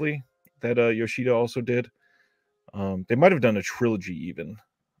previously. that Yoshida also did. They might have done a trilogy even.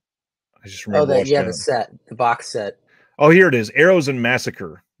 I just Oh, remember that watching yeah, that. the box set. Oh, here it is. Arrows and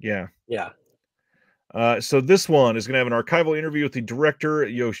Massacre. Yeah. Yeah. So this one is going to have an archival interview with the director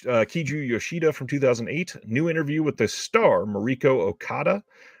Kiju Yoshida from 2008. New interview with the star Mariko Okada,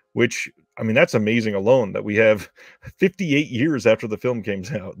 which, I mean, that's amazing alone that we have 58 years after the film came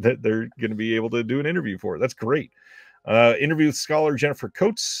out that they're going to be able to do an interview for it. That's great. Interview with scholar Jennifer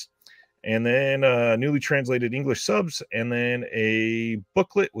Coates, and then newly translated English subs, and then a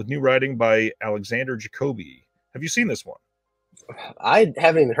booklet with new writing by Alexander Jacoby. Have you seen this one? I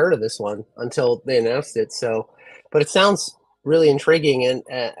haven't even heard of this one until they announced it. So, but it sounds really intriguing, and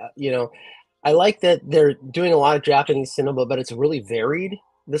I like that they're doing a lot of Japanese cinema, but it's really varied.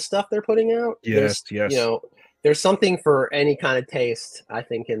 The stuff they're putting out. Yes, yes. There's something for any kind of taste, I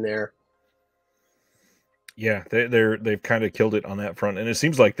think, in there. Yeah, they've kind of killed it on that front, and it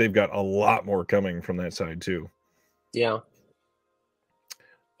seems like they've got a lot more coming from that side too. Yeah.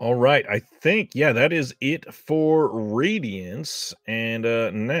 All right, I think, yeah, that is it for Radiance. And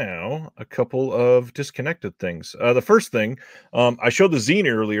now a couple of disconnected things. The first thing, I showed the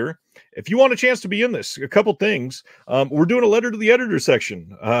zine earlier. If you want a chance to be in this, a couple things. We're doing a letter to the editor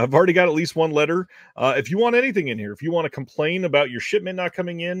section. I've already got at least one letter. If you want anything in here, if you want to complain about your shipment not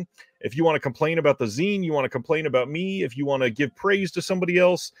coming in, if you want to complain about the zine, you want to complain about me, if you want to give praise to somebody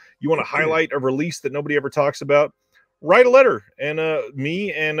else, you want to highlight a release that nobody ever talks about, write a letter, and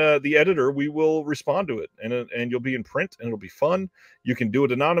me and the editor, we will respond to it, and you'll be in print, and it'll be fun. You can do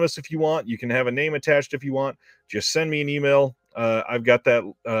it anonymous if you want. You can have a name attached if you want. Just send me an email. I've got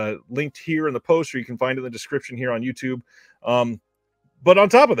that linked here in the post, or you can find it in the description here on YouTube. But on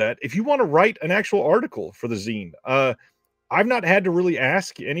top of that, if you want to write an actual article for the zine, I've not had to really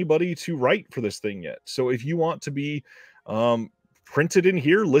ask anybody to write for this thing yet. So if you want to be printed in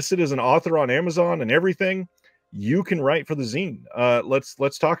here, listed as an author on Amazon and everything, you can write for the zine.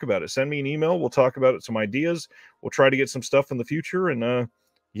 Let's talk about it. Send me an email. We'll talk about it, some ideas. We'll try to get some stuff in the future. And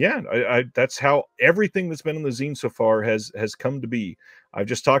yeah, that's how everything that's been in the zine so far has come to be. I've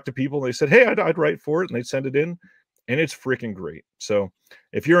just talked to people and they said, hey, I'd write for it, and they'd send it in, and it's freaking great. So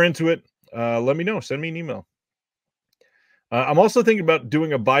if you're into it, let me know. Send me an email. I'm also thinking about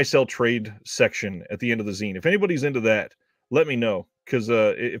doing a buy sell trade section at the end of the zine. If anybody's into that, let me know, because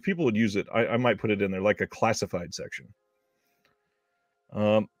if people would use it, I might put it in there like a classified section.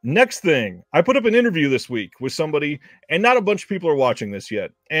 Next thing, I put up an interview this week with somebody, and not a bunch of people are watching this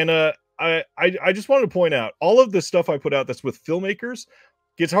yet. And I just wanted to point out, all of the stuff I put out that's with filmmakers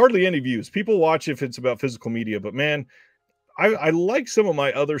gets hardly any views. People watch if it's about physical media, but man, I like some of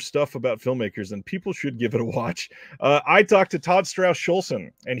my other stuff about filmmakers, and people should give it a watch. I talked to Todd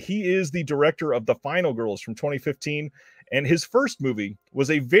Strauss-Schulson, and he is the director of The Final Girls from 2015. And his first movie was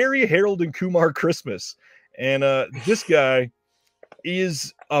a very Harold and Kumar Christmas. And this guy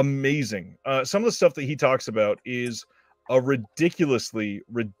is amazing. Some of the stuff that he talks about is a ridiculously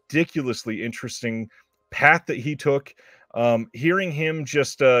interesting path that he took. Hearing him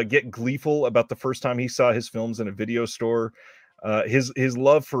just get gleeful about the first time he saw his films in a video store. His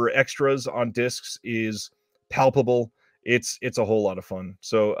love for extras on discs is palpable. It's a whole lot of fun.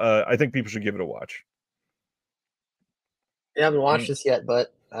 So I think people should give it a watch. I haven't watched this yet,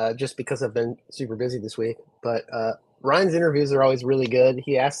 but just because I've been super busy this week. But Ryan's interviews are always really good.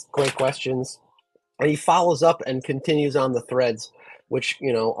 He asks great questions, and he follows up and continues on the threads, which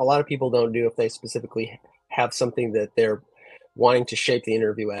a lot of people don't do if they specifically have something that they're wanting to shape the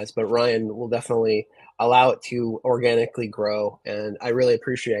interview as. But Ryan will definitely allow it to organically grow, and I really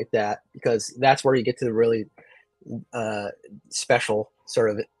appreciate that, because that's where you get to the really special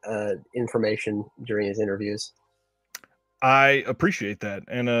sort of information during his interviews. I appreciate that.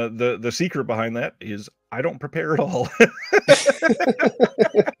 And the secret behind that is I don't prepare at all.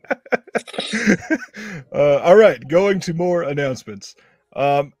 All right, going to more announcements.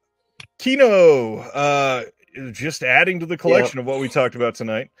 Kino, just adding to the collection of what we talked about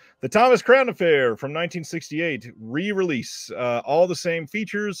tonight. The Thomas Crown Affair from 1968 re-release. All the same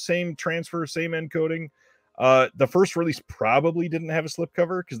features, same transfer, same encoding. The first release probably didn't have a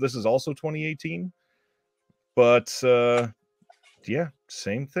slipcover because this is also 2018. But yeah,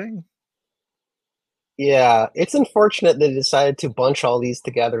 same thing. Yeah, it's unfortunate they decided to bunch all these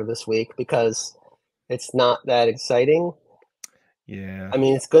together this week, because it's not that exciting. Yeah. I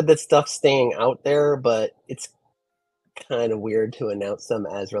mean, it's good that stuff's staying out there, but it's kind of weird to announce them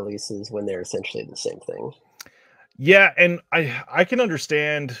as releases when they're essentially the same thing. Yeah, and I can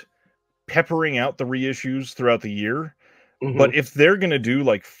understand peppering out the reissues throughout the year. But if they're going to do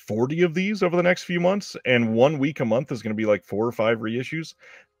like 40 of these over the next few months, and 1 week a month is going to be like 4 or 5 reissues,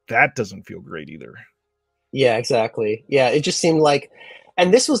 that doesn't feel great either. Yeah, exactly. Yeah, it just seemed like,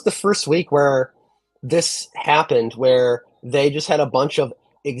 and this was the first week where this happened, where they just had a bunch of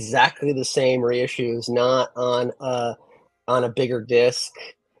exactly the same reissues, not on a bigger disc,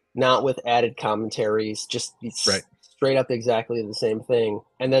 not with added commentaries, just Right. straight up exactly the same thing.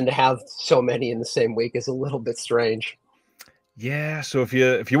 And then to have so many in the same week is a little bit strange. Yeah, so if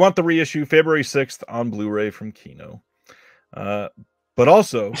you want the reissue, February 6th on Blu-ray from Kino. But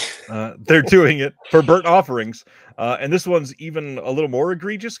also, they're doing it for burnt offerings, and this one's even a little more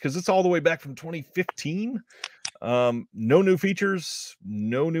egregious because it's all the way back from 2015. No new features,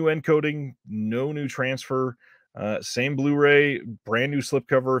 no new encoding, no new transfer. Same Blu-ray, brand new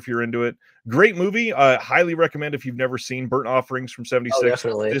slipcover if you're into it. Great movie. Highly recommend if you've never seen Burnt Offerings from Oh, '76.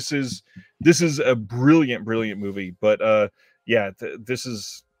 definitely. This is a brilliant, brilliant movie. But yeah,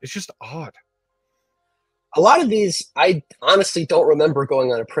 it's just odd. A lot of these, I honestly don't remember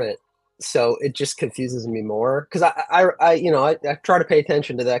going on a print, so it just confuses me more because I try to pay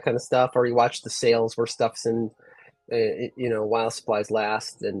attention to that kind of stuff, or you watch the sales where stuff's in, while supplies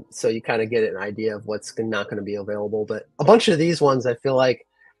last, and so you kind of get an idea of what's not going to be available. But a bunch of these ones, I feel like,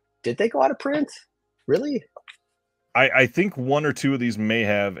 did they go out of print? Really? I think one or two of these may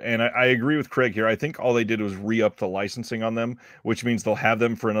have, and I agree with Craig here. I think all they did was re-up the licensing on them, which means they'll have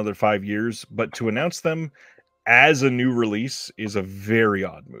them for another 5 years. But to announce them as a new release is a very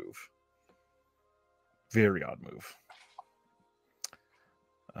odd move. Very odd move.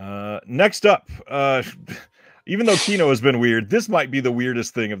 Next up, even though Kino has been weird, this might be the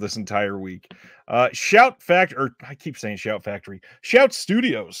weirdest thing of this entire week. Shout Factory. Shout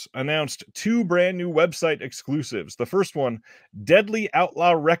Studios announced 2 brand new website exclusives. The first one, Deadly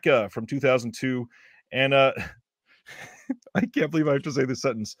Outlaw Rekka from 2002. And I can't believe I have to say this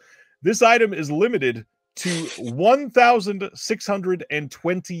sentence. This item is limited to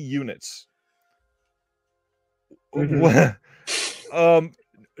 1,620 units. Mm-hmm.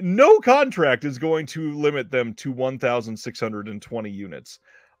 No contract is going to limit them to 1,620 units.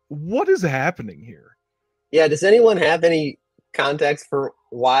 What is happening here? Yeah, does anyone have any context for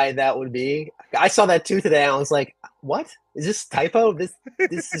why that would be? I saw that too today. And I was like, "What is this typo? This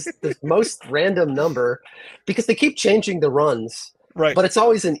is the most random number," because they keep changing the runs, Right? but it's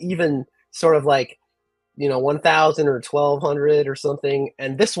always an even sort of like 1,000 or 1,200 or something.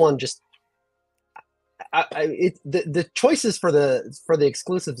 And this one just, the choices for the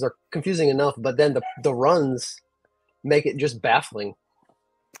exclusives are confusing enough, but then the runs make it just baffling.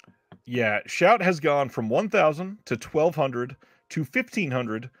 Yeah, Shout has gone from 1,000 to 1,200 to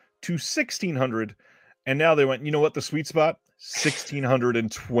 1,500 to 1,600, and now they went, you know what, the sweet spot?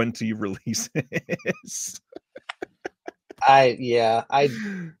 1,620 releases. I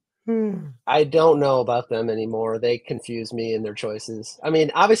don't know about them anymore. They confuse me in their choices. I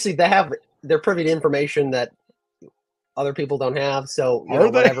mean, obviously they're privy to information that other people don't have, so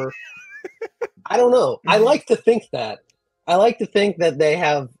whatever. I don't know. I like to think that they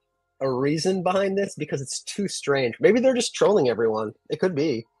have a reason behind this because it's too strange. Maybe they're just trolling everyone. It could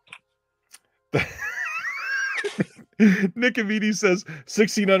be. Nick Avidi says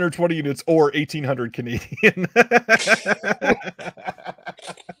 1,620 units or 1,800 Canadian.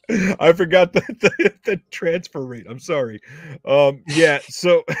 I forgot the transfer rate. I'm sorry. Yeah,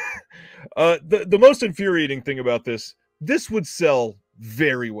 so the most infuriating thing about this would sell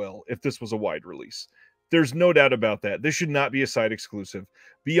very well if this was a wide release. There's no doubt about that. This should not be a site exclusive.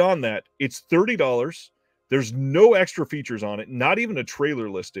 Beyond that, it's $30. There's no extra features on it, not even a trailer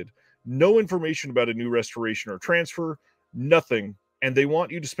listed. No information about a new restoration or transfer, nothing. And they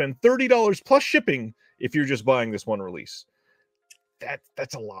want you to spend $30 plus shipping if you're just buying this one release.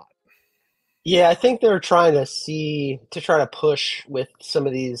 That's a lot. Yeah, I think they're trying to try to push with some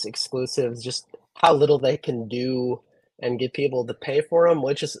of these exclusives, just how little they can do and get people to pay for them,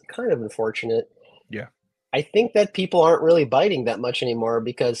 which is kind of unfortunate. Yeah. I think that people aren't really biting that much anymore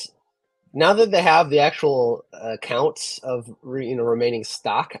because now that they have the actual counts of remaining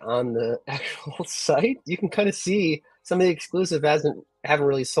stock on the actual site, you can kind of see some of the exclusive haven't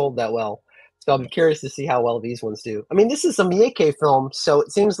really sold that well. So I'm curious to see how well these ones do. I mean, this is a Miike film, so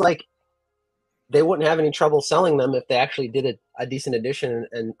it seems like they wouldn't have any trouble selling them if they actually did a decent edition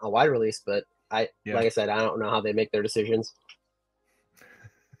and a wide release. But like I said, I don't know how they make their decisions.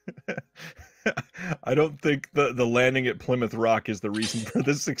 I don't think the landing at Plymouth Rock is the reason for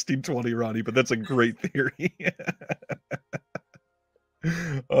the 1620, Ronnie, but that's a great theory.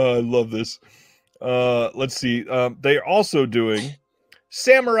 I love this. Let's see. They're also doing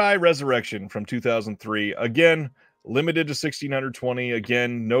Samurai Resurrection from 2003. Again, limited to 1,620.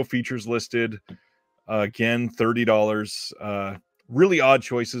 Again, no features listed. Again, $30. really odd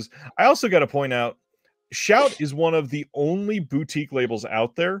choices. I also got to point out, Shout is one of the only boutique labels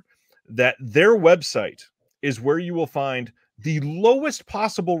out there that their website is where you will find the lowest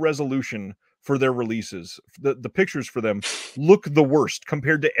possible resolution for their releases. The pictures for them look the worst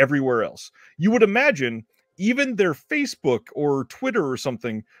compared to everywhere else. You would imagine even their Facebook or Twitter or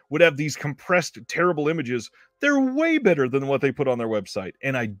something would have these compressed, terrible images. They're way better than what they put on their website,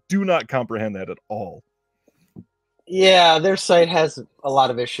 and I do not comprehend that at all. Yeah, their site has a lot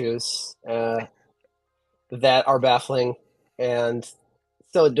of issues that are baffling, and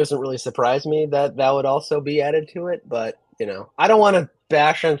so it doesn't really surprise me that that would also be added to it. But you know, I don't want to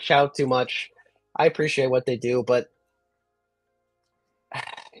bash on Shout too much. I appreciate what they do, but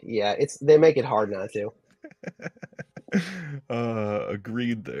yeah, they make it hard not to.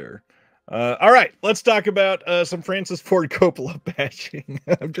 Agreed there. All right, let's talk about some Francis Ford Coppola bashing.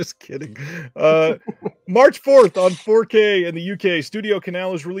 I'm just kidding. March 4th on 4K in the UK, Studio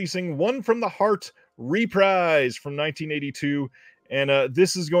Canal is releasing One from the Heart Reprise from 1982. And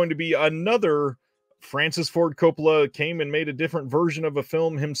this is going to be another Francis Ford Coppola came and made a different version of a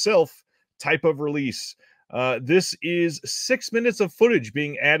film himself type of release. This is 6 minutes of footage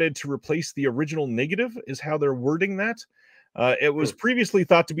being added to replace the original negative, is how they're wording that. It was previously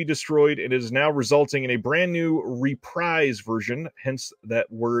thought to be destroyed. It is now resulting in a brand new reprise version, hence that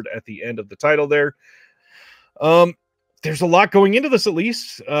word at the end of the title there. There's a lot going into this, at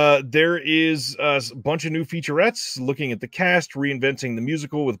least. There is a bunch of new featurettes looking at the cast, reinventing the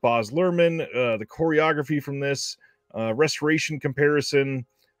musical with Baz Luhrmann, the choreography from this, restoration comparison.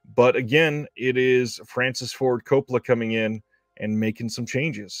 But again, it is Francis Ford Coppola coming in and making some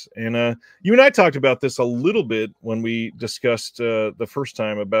changes. And you and I talked about this a little bit when we discussed the first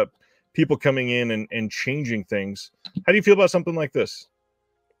time about people coming in and changing things. How do you feel about something like this?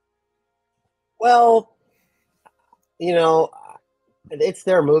 Well, you know, it's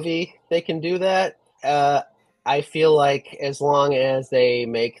their movie. They can do that. I feel like as long as they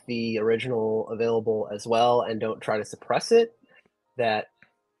make the original available as well and don't try to suppress it, that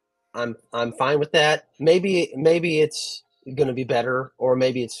I'm fine with that. Maybe it's going to be better, or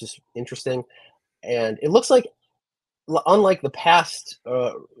maybe it's just interesting. And it looks like, unlike the past,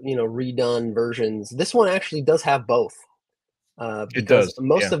 redone versions, this one actually does have both. It Because does,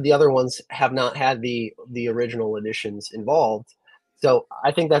 most yeah. of the other ones have not had the original editions involved. So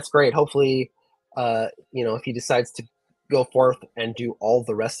I think that's great. Hopefully, if he decides to go forth and do all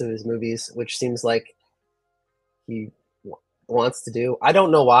the rest of his movies, which seems like he wants to do. I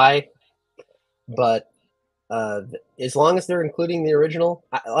don't know why, but as long as they're including the original,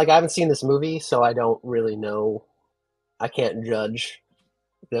 I haven't seen this movie, so I don't really know. I can't judge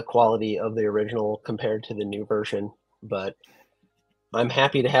the quality of the original compared to the new version, but I'm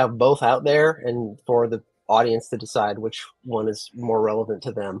happy to have both out there and for the audience to decide which one is more relevant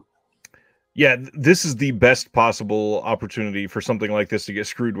to them. Yeah, this is the best possible opportunity for something like this to get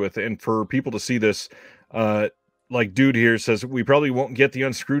screwed with, and for people to see this. Like dude here says, we probably won't get the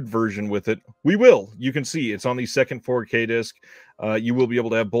unscrewed version with it. We will. You can see it's on the second 4K disc. You will be able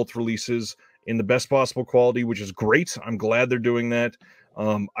to have both releases in the best possible quality, which is great. I'm glad they're doing that.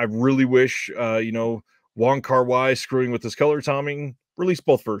 I really wish, Wong Kar-wai screwing with this color timing, release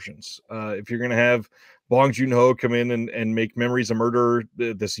both versions. If you're going to have Bong Joon-ho come in and make Memories of Murder,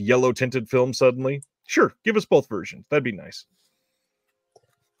 this yellow tinted film suddenly, sure, give us both versions. That'd be nice.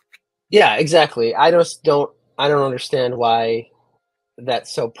 Yeah, exactly. I don't understand why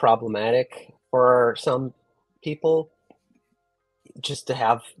that's so problematic for some people, just to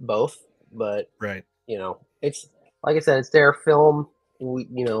have both. But Right. it's like I said, it's their film. We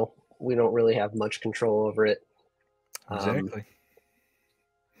don't really have much control over it. Exactly.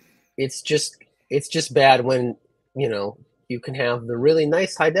 It's just bad when you can have the really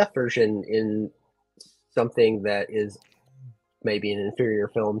nice high def version in something that is maybe an inferior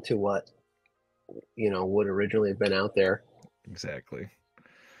film to what would originally have been out there. Exactly.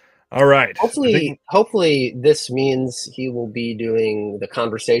 All right. Hopefully this means he will be doing The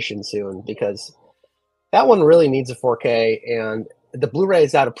Conversation soon, because that one really needs a 4K, and the Blu-ray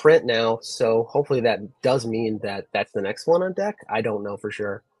is out of print now, so hopefully that does mean that that's the next one on deck. I don't know for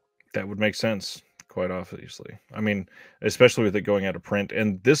sure. That would make sense, quite obviously. I mean, especially with it going out of print.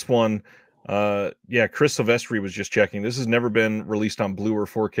 And this one, Chris Silvestri was just checking. This has never been released on Blu or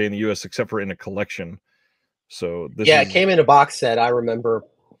 4K in the US except for in a collection. So it came in a box set, I remember.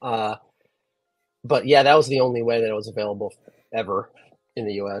 But yeah, that was the only way that it was available ever in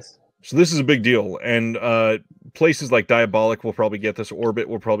the US. So this is a big deal. And places like Diabolic will probably get this. Orbit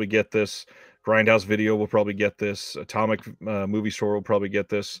will probably get this. Grindhouse Video will probably get this. Atomic Movie Store will probably get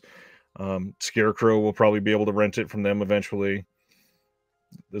this. Scarecrow will probably be able to rent it from them eventually.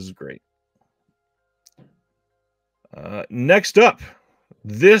 This is great. Next up,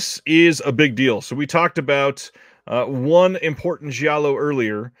 this is a big deal. So we talked about one important giallo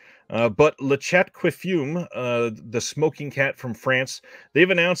earlier, but Le Chat Quifume, the smoking cat from France, they've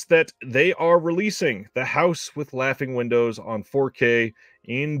announced that they are releasing The House with Laughing Windows on 4K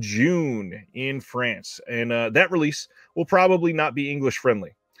in June in France. And that release will probably not be English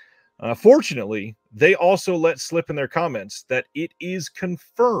friendly. Fortunately, they also let slip in their comments that it is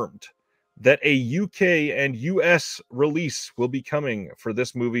confirmed that a UK and US release will be coming for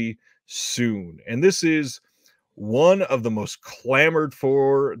this movie soon. And this is one of the most clamored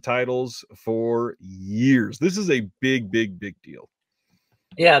for titles for years. This is a big, big, big deal.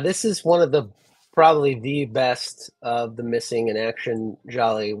 Yeah, this is one of the probably the best of the missing in action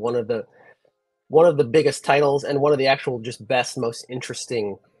Jolly. One of the biggest titles and one of the actual just best, most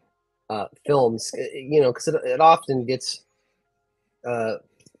interesting films. You know, because it often gets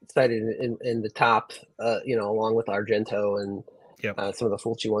cited in the top. You know, along with Argento and Yep. some of the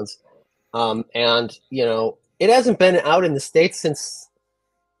Fulci ones. And you know, it hasn't been out in the States since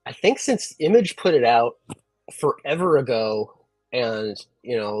I think since Image put it out forever ago. And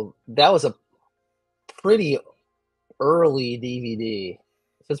you know, that was a pretty early DVD.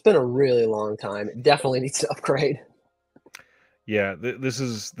 So it's been a really long time. It definitely needs to upgrade. Yeah, this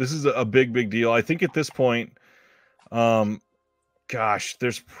is a big, big deal. I think at this point, gosh,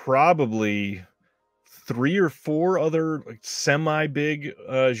 there's probably 3 or 4 other like semi-big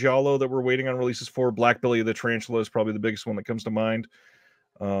giallo that we're waiting on releases for. Black Belly of the Tarantula is probably the biggest one that comes to mind.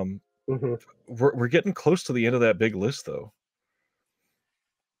 Mm-hmm. We're getting close to the end of that big list, though.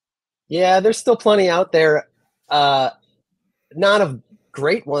 Yeah, there's still plenty out there. Not of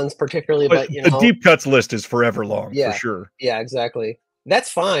great ones particularly, but you the know, deep cuts list is forever long for yeah, sure. yeah, exactly.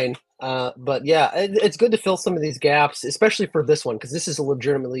 That's fine. But yeah, it's good to fill some of these gaps, especially for this one, because this is a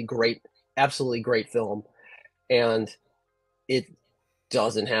legitimately great, absolutely great film, and it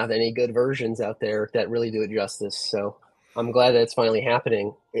doesn't have any good versions out there that really do it justice. So I'm glad that it's finally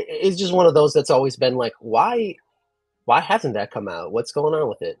happening. It's just one of those that's always been like, why hasn't that come out? What's going on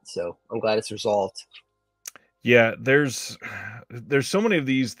with it? So I'm glad it's resolved. Yeah, there's so many of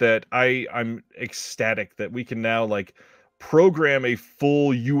these that I'm ecstatic that we can now like program a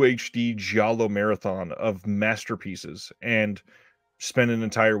full UHD giallo marathon of masterpieces and spend an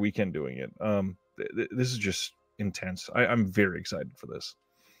entire weekend doing it. This is just intense. I'm very excited for this.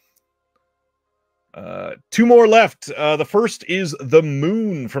 2 more left. The first is The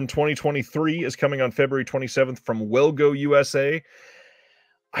Moon from 2023 is coming on February 27th from Wellgo USA.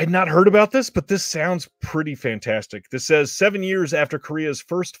 I'd not heard about this, but this sounds pretty fantastic. This says 7 years after Korea's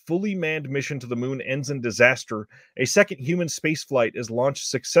first fully manned mission to the moon ends in disaster, a second human spaceflight is launched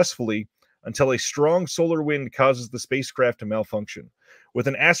successfully until a strong solar wind causes the spacecraft to malfunction. With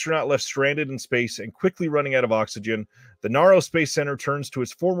an astronaut left stranded in space and quickly running out of oxygen, the Naro Space Center turns to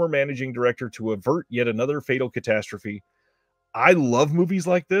its former managing director to avert yet another fatal catastrophe. I love movies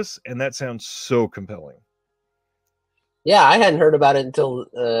like this, and that sounds so compelling. Yeah, I hadn't heard about it until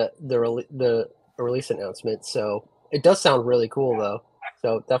the release announcement. So it does sound really cool, though.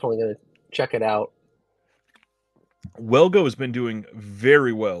 So definitely gonna check it out. Wellgo has been doing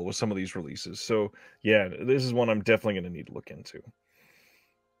very well with some of these releases. So, yeah, this is one I'm definitely going to need to look into.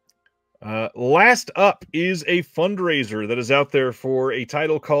 Last up is a fundraiser that is out there for a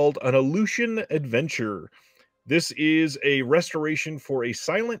title called An Aleutian Adventure. This is a restoration for a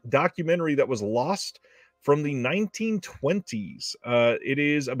silent documentary that was lost from the 1920s. It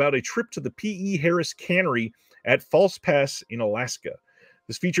is about a trip to the P.E. Harris Cannery at False Pass in Alaska.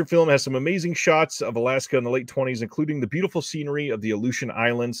 This feature film has some amazing shots of Alaska in the late 20s, including the beautiful scenery of the Aleutian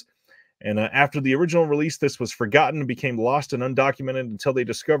Islands. And after the original release, this was forgotten and became lost and undocumented until they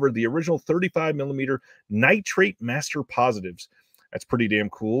discovered the original 35mm nitrate master positives. That's pretty damn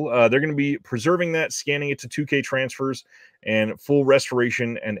cool. They're going to be preserving that, scanning it to 2K transfers, and full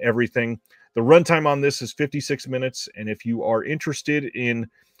restoration and everything. The runtime on this is 56 minutes, and if you are interested in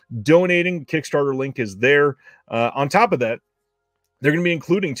donating, Kickstarter link is there. On top of that, they're going to be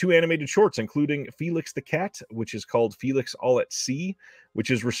including 2 animated shorts, including Felix the Cat, which is called Felix All at Sea,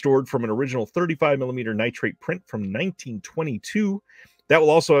 which is restored from an original 35mm nitrate print from 1922. That will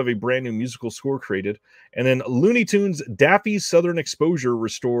also have a brand new musical score created. And then Looney Tunes Daffy's Southern Exposure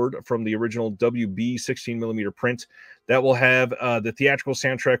restored from the original WB 16mm print. That will have the theatrical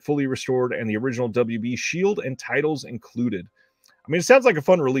soundtrack fully restored and the original WB shield and titles included. I mean, it sounds like a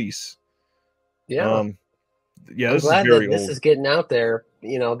fun release. Yeah. Yeah, I'm this is glad very that this old. is getting out there,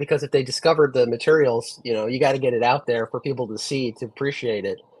 you know, because if they discovered the materials, you know, you got to get it out there for people to see, to appreciate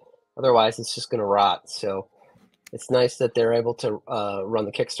it. Otherwise, it's just going to rot. So it's nice that they're able to run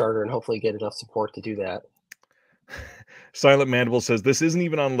the Kickstarter and hopefully get enough support to do that. Silent Mandible says this isn't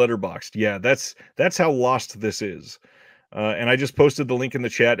even on Letterboxd. Yeah, that's how lost this is. And I just posted the link in the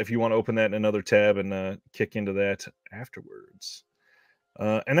chat if you want to open that in another tab and kick into that afterwards.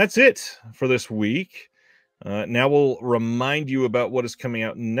 And that's it for this week. Now we'll remind you about what is coming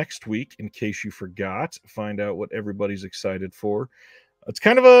out next week in case you forgot. Find out what everybody's excited for. It's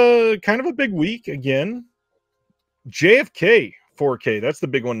kind of a big week again. JFK 4K, that's the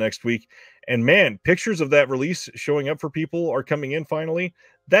big one next week. And man, pictures of that release showing up for people are coming in finally.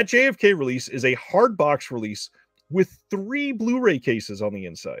 That JFK release is a hard box release with 3 Blu-ray cases on the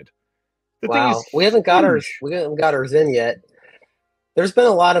inside. The thing is we haven't got ours. huge. We haven't got ours in yet. There's been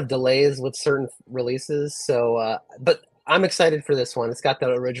a lot of delays with certain releases, so but I'm excited for this one. It's got the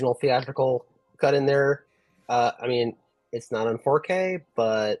original theatrical cut in there. I mean, it's not on 4K,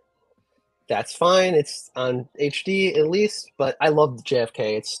 but that's fine. It's on HD at least. But I love the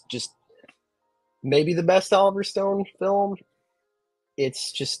JFK. It's just maybe the best Oliver Stone film.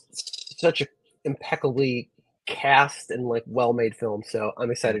 It's just such a impeccably cast and like well-made film. So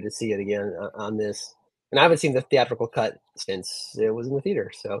I'm excited to see it again on this. And I haven't seen the theatrical cut since it was in the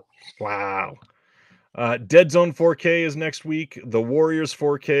theater. So Wow. Dead Zone 4K is next week. The Warriors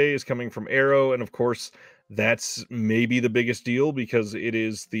 4K is coming from Arrow, and of course, that's maybe the biggest deal because it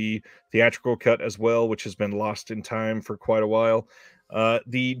is the theatrical cut as well, which has been lost in time for quite a while.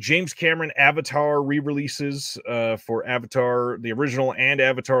 The James Cameron Avatar re-releases for Avatar, the original, and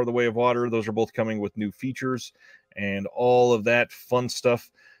Avatar: The Way of Water. Those are both coming with new features and all of that fun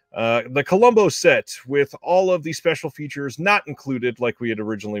stuff. The Columbo set with all of the special features not included like we had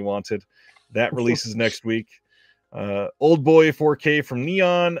originally wanted. That releases next week. Old Boy 4K from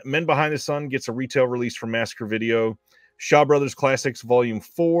Neon. Men Behind the Sun gets a retail release from Massacre Video. Shaw Brothers Classics Volume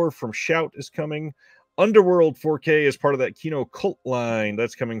 4 from Shout is coming. Underworld 4K is part of that Kino cult line.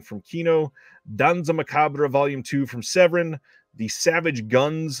 That's coming from Kino. Danza Macabra Volume 2 from Severin. The Savage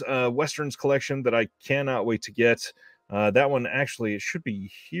Guns Westerns collection that I cannot wait to get. That one, actually, it should be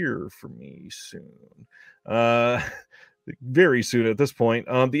here for me soon. Very soon at this point.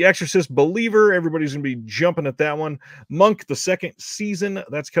 The Exorcist Believer, everybody's going to be jumping at that one. Monk, the second season,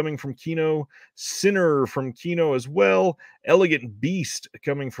 that's coming from Kino. Sinner from Kino as well. Elegant Beast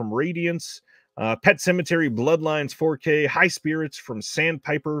coming from Radiance. Pet Cemetery Bloodlines 4K. High Spirits from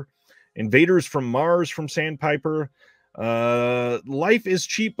Sandpiper. Invaders from Mars from Sandpiper. Life is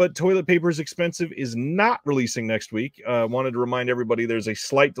Cheap but Toilet Paper is Expensive is not releasing next week. Wanted to remind everybody there's a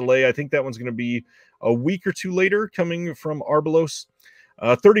slight delay. I think that one's going to be a week or two later, coming from Arbalos.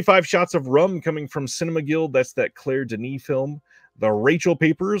 35 Shots of Rum coming from Cinema Guild. That's that Claire Denis film. The Rachel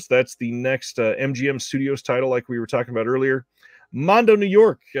Papers, that's the next MGM Studios title like we were talking about earlier. Mondo New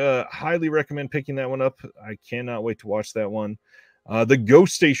York, highly recommend picking that one up. I cannot wait to watch that one. The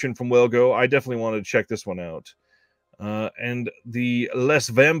Ghost Station from Wellgo, I definitely wanted to check this one out. And the Les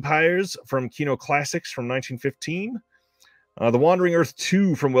Vampires from Kino Classics from 1915. The Wandering Earth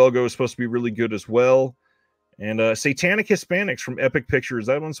 2 from Wellgo is supposed to be really good as well. And Satanic Hispanics from Epic Pictures,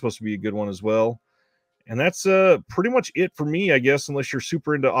 that one's supposed to be a good one as well. And that's pretty much it for me, I guess, unless you're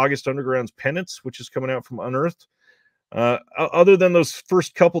super into August Underground's Penance, which is coming out from Unearthed. Other than those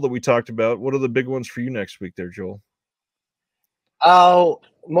first couple that we talked about, what are the big ones for you next week there, Joel? Oh,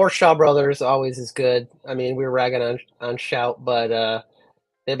 more Shaw Brothers always is good. I mean, we were ragging on Shout, but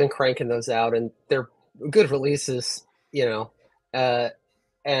they've been cranking those out, and they're good releases, you know. And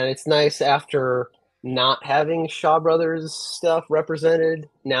it's nice after not having Shaw Brothers stuff represented.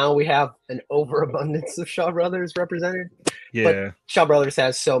 Now we have an overabundance of Shaw Brothers represented. Yeah. But Shaw Brothers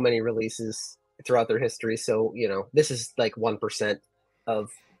has so many releases throughout their history, so you know this is like 1% of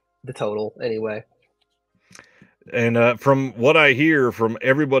the total anyway. And from what I hear from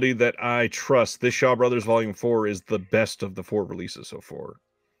everybody that I trust, this Shaw Brothers Volume 4 is the best of the 4 releases so far.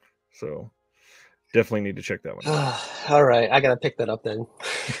 So definitely need to check that one out. All right, I gotta pick that up then.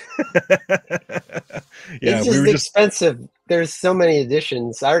 Yeah, it's just expensive. There's so many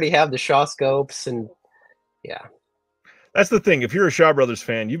editions. I already have the Shaw scopes, and yeah. That's the thing. If you're a Shaw Brothers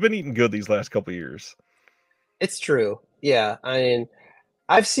fan, you've been eating good these last couple of years. It's true. Yeah, I mean,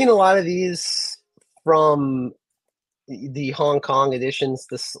 I've seen a lot of these from the Hong Kong editions,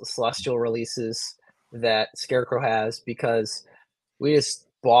 the Celestial releases that Scarecrow has, because we just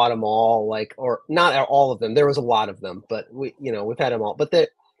bought them all, like, or not all of them. There was a lot of them, but we've had them all. But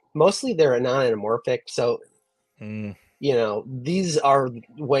mostly they're non-anamorphic, so you know, these are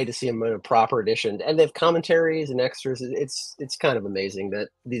way to see them in a proper edition, and they have commentaries and extras. It's kind of amazing that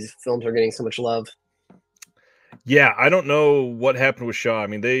these films are getting so much love. Yeah, I don't know what happened with Shaw. I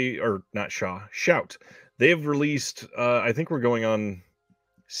mean, they are not Shaw. Shout. they have released, I think we're going on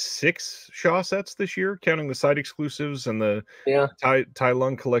 6 Shaw sets this year, counting the side exclusives and the Yeah. Tai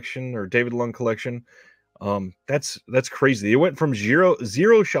Lung collection or David Lung collection. That's crazy. They went from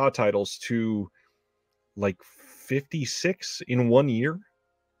zero Shaw titles to like 56 in 1 year.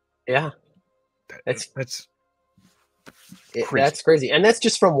 Yeah. That's crazy. That's crazy. And that's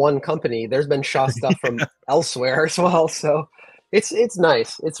just from one company. There's been Shaw stuff from elsewhere as well. So it's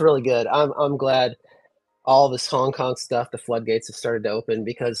nice. It's really good. I'm glad all this Hong Kong stuff, the floodgates have started to open,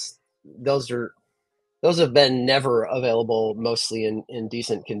 because those have been never available, mostly in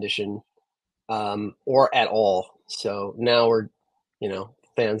decent condition, or at all. So now we're,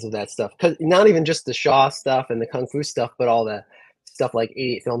 fans of that stuff. 'Cause not even just the Shaw stuff and the Kung Fu stuff, but all the stuff like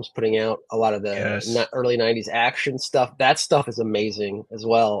 88 Films putting out a lot of the Yes. early 90s action stuff. That stuff is amazing as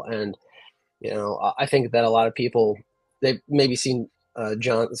well. And, I think that a lot of people, they've maybe seen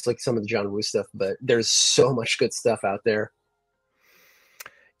it's like some of the John Woo stuff, but there's so much good stuff out there.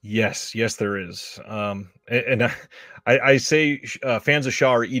 Yes, yes, there is. And I say fans of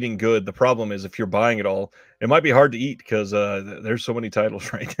Shaw are eating good. The problem is if you're buying it all, it might be hard to eat because there's so many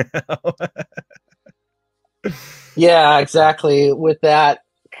titles right now. Yeah, exactly. With that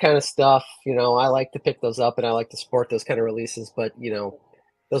kind of stuff, I like to pick those up and I like to support those kind of releases. But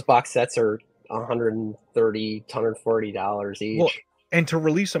those box sets are $130, $140 Well, each. and to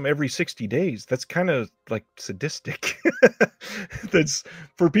release them every 60 days, that's kind of like sadistic. That's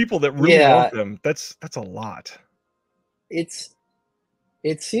for people that really want Yeah, them. That's a lot. it's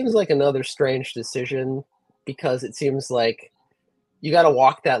it seems like another strange decision, because it seems like you got to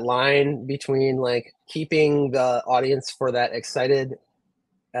walk that line between like keeping the audience for that excited,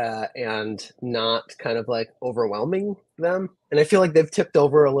 and not kind of like overwhelming them. And I feel like they've tipped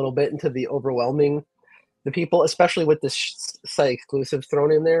over a little bit into the overwhelming the people, especially with the site exclusives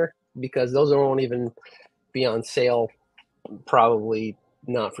thrown in there, because those won't even be on sale, probably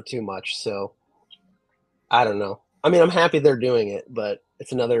not for too much. So I don't know. I mean, I'm happy they're doing it, but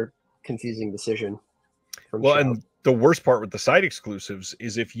it's another confusing decision from Well, Shaw. and the worst part with the site exclusives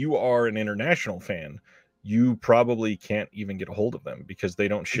is if you are an international fan, you probably can't even get a hold of them because they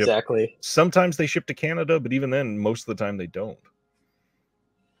don't ship. Exactly. Sometimes they ship to Canada, but even then, most of the time they don't.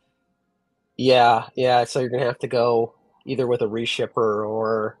 Yeah, yeah. So you're gonna have to go either with a reshipper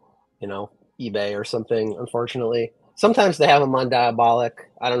or, eBay or something. Unfortunately, sometimes they have them on Diabolic.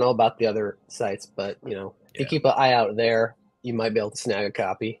 I don't know about the other sites, but if you Yeah. keep an eye out there, you might be able to snag a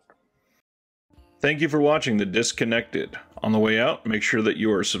copy. Thank you for watching The Disconnected. On the way out, make sure that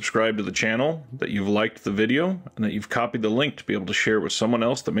you are subscribed to the channel, that you've liked the video, and that you've copied the link to be able to share it with someone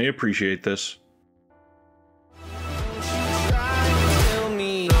else that may appreciate this.